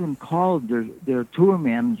 I even called their tour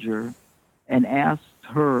manager and asked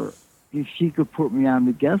her if she could put me on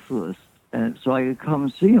the guest list, and so I could come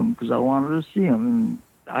and see them because I wanted to see them, and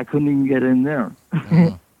I couldn't even get in there.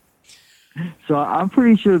 Uh-huh. So I'm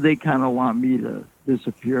pretty sure they kind of want me to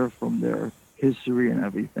disappear from their history and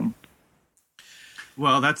everything.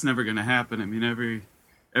 Well, that's never going to happen. I mean,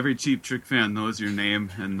 every Cheap Trick fan knows your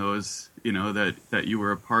name and knows, that you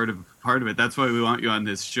were a part of it. That's why we want you on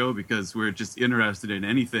this show, because we're just interested in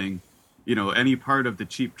anything, any part of the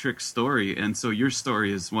Cheap Trick story. And so your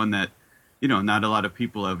story is one that, not a lot of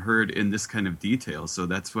people have heard in this kind of detail. So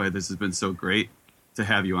that's why this has been so great to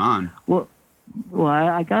have you on. Well,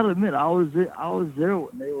 I got to admit, I was there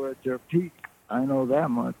when they were at their peak. I know that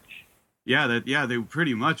much. Yeah, they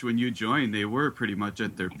pretty much, when you joined, they were pretty much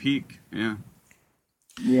at their peak. Yeah.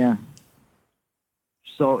 Yeah.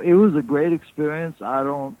 So it was a great experience. I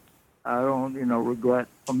don't regret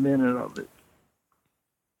a minute of it.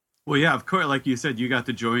 Well, yeah, of course, like you said, you got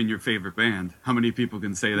to join your favorite band. How many people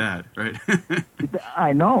can say that, right?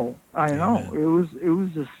 I know. It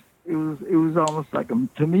was almost like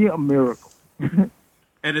to me a miracle.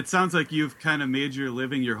 And it sounds like you've kind of made your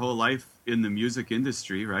living your whole life in the music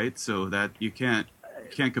industry, right? So that you can't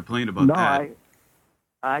complain about that. No,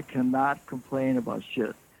 I cannot complain about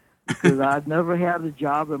shit because I've never had a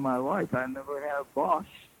job in my life. I never had a boss.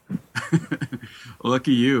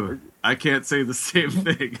 Lucky you. I can't say the same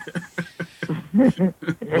thing.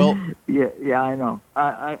 Well, yeah, I know.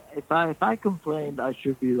 If I complained, I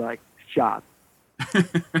should be like shot.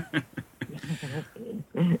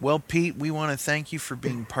 Well, Pete, we want to thank you for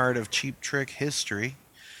being part of Cheap Trick history,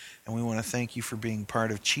 and we want to thank you for being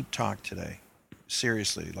part of Cheap Talk today.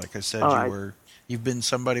 Seriously, like I said, you've been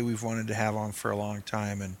somebody we've wanted to have on for a long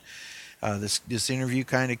time, and this interview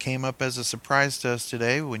kind of came up as a surprise to us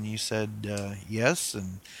today when you said yes,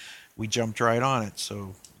 and we jumped right on it.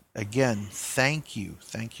 So again, thank you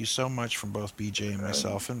so much from both BJ and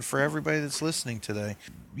myself, and for everybody that's listening today.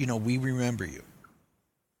 We remember you.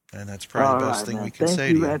 And that's probably the best thing we can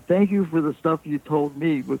say to you. And thank you for the stuff you told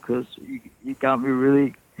me, because you got me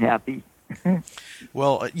really happy.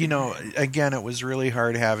 Well, again, it was really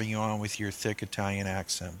hard having you on with your thick Italian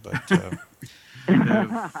accent, but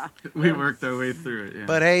we worked our way through it. Yeah.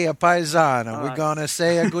 But hey, paisano, we're gonna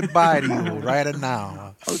say a goodbye to you right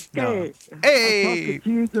now. Okay. No. Hey. I'll talk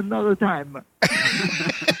to you another time.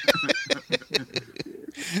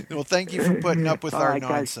 Well, thank you for putting up with our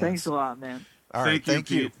nonsense. Guys, thanks a lot, man. All right,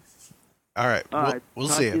 thank you. Pete. All right, we'll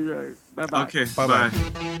see you. Bye-bye. Okay, bye-bye.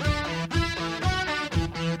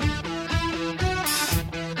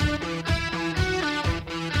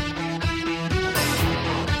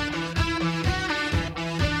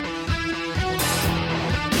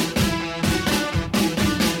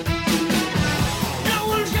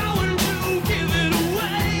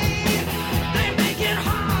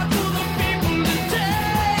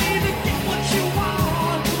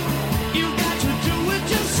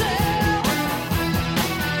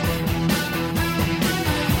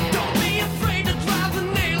 Don't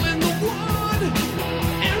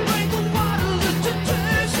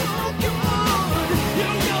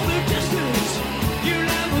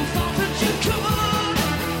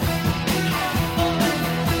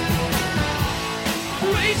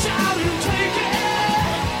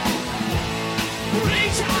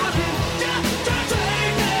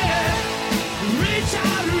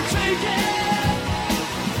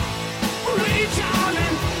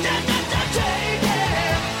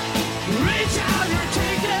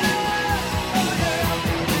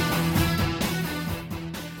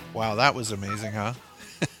that was amazing, huh?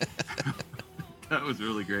 That was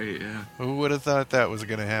really great, yeah. Who would have thought that was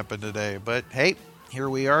going to happen today? But hey, here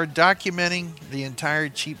we are documenting the entire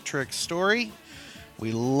Cheap Trick story.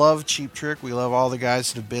 We love Cheap Trick. We love all the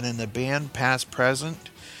guys that have been in the band, past, present.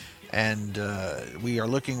 And we are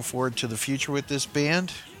looking forward to the future with this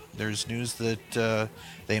band. There's news that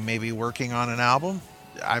they may be working on an album.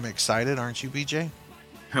 I'm excited, aren't you, BJ?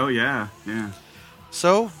 Oh, yeah, yeah.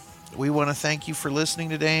 So, we want to thank you for listening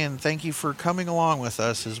today, and thank you for coming along with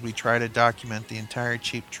us as we try to document the entire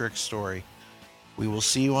Cheap Trick story. We will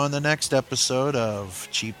see you on the next episode of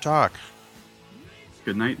Cheap Talk.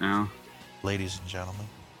 Good night now. Ladies and gentlemen.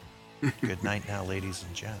 Good night now, ladies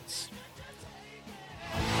and gents.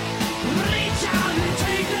 Reach out and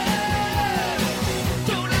take it.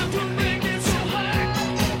 Don't have to make it so hard.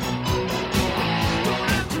 Don't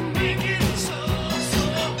have to make it so hard.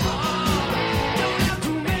 Don't have to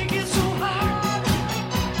make it so hard.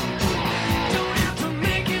 Don't have to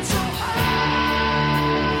make it so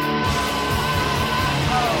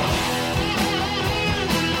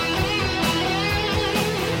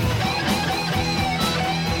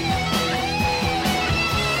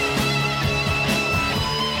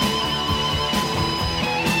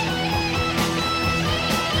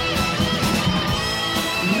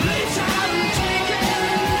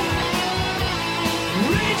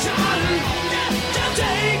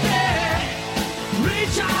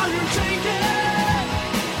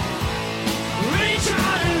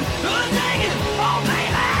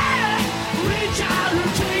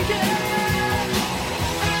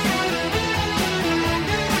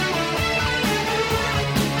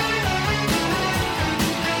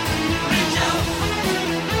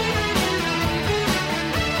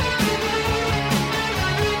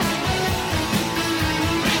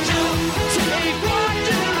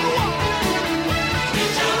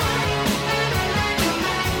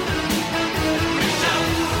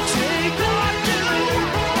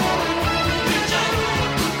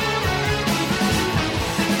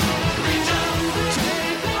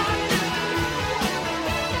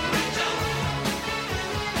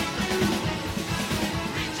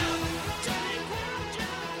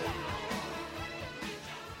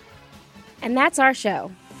And that's our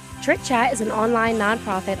show. Trick Chat is an online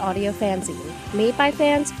nonprofit audio fanzine made by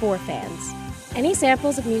fans for fans. Any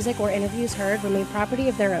samples of music or interviews heard remain property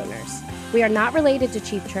of their owners. We are not related to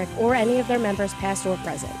Cheap Trick or any of their members past or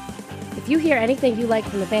present. If you hear anything you like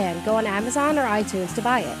from the band, go on Amazon or iTunes to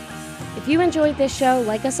buy it. If you enjoyed this show,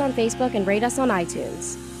 like us on Facebook and rate us on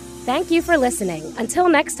iTunes. Thank you for listening. Until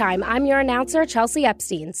next time, I'm your announcer, Chelsea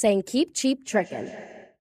Epstein, saying keep cheap trickin'.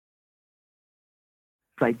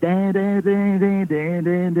 It's like da da da da da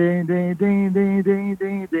da da da da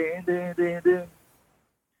da da da.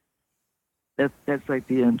 That's like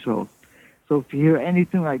the intro. So if you hear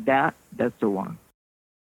anything like that, that's the one.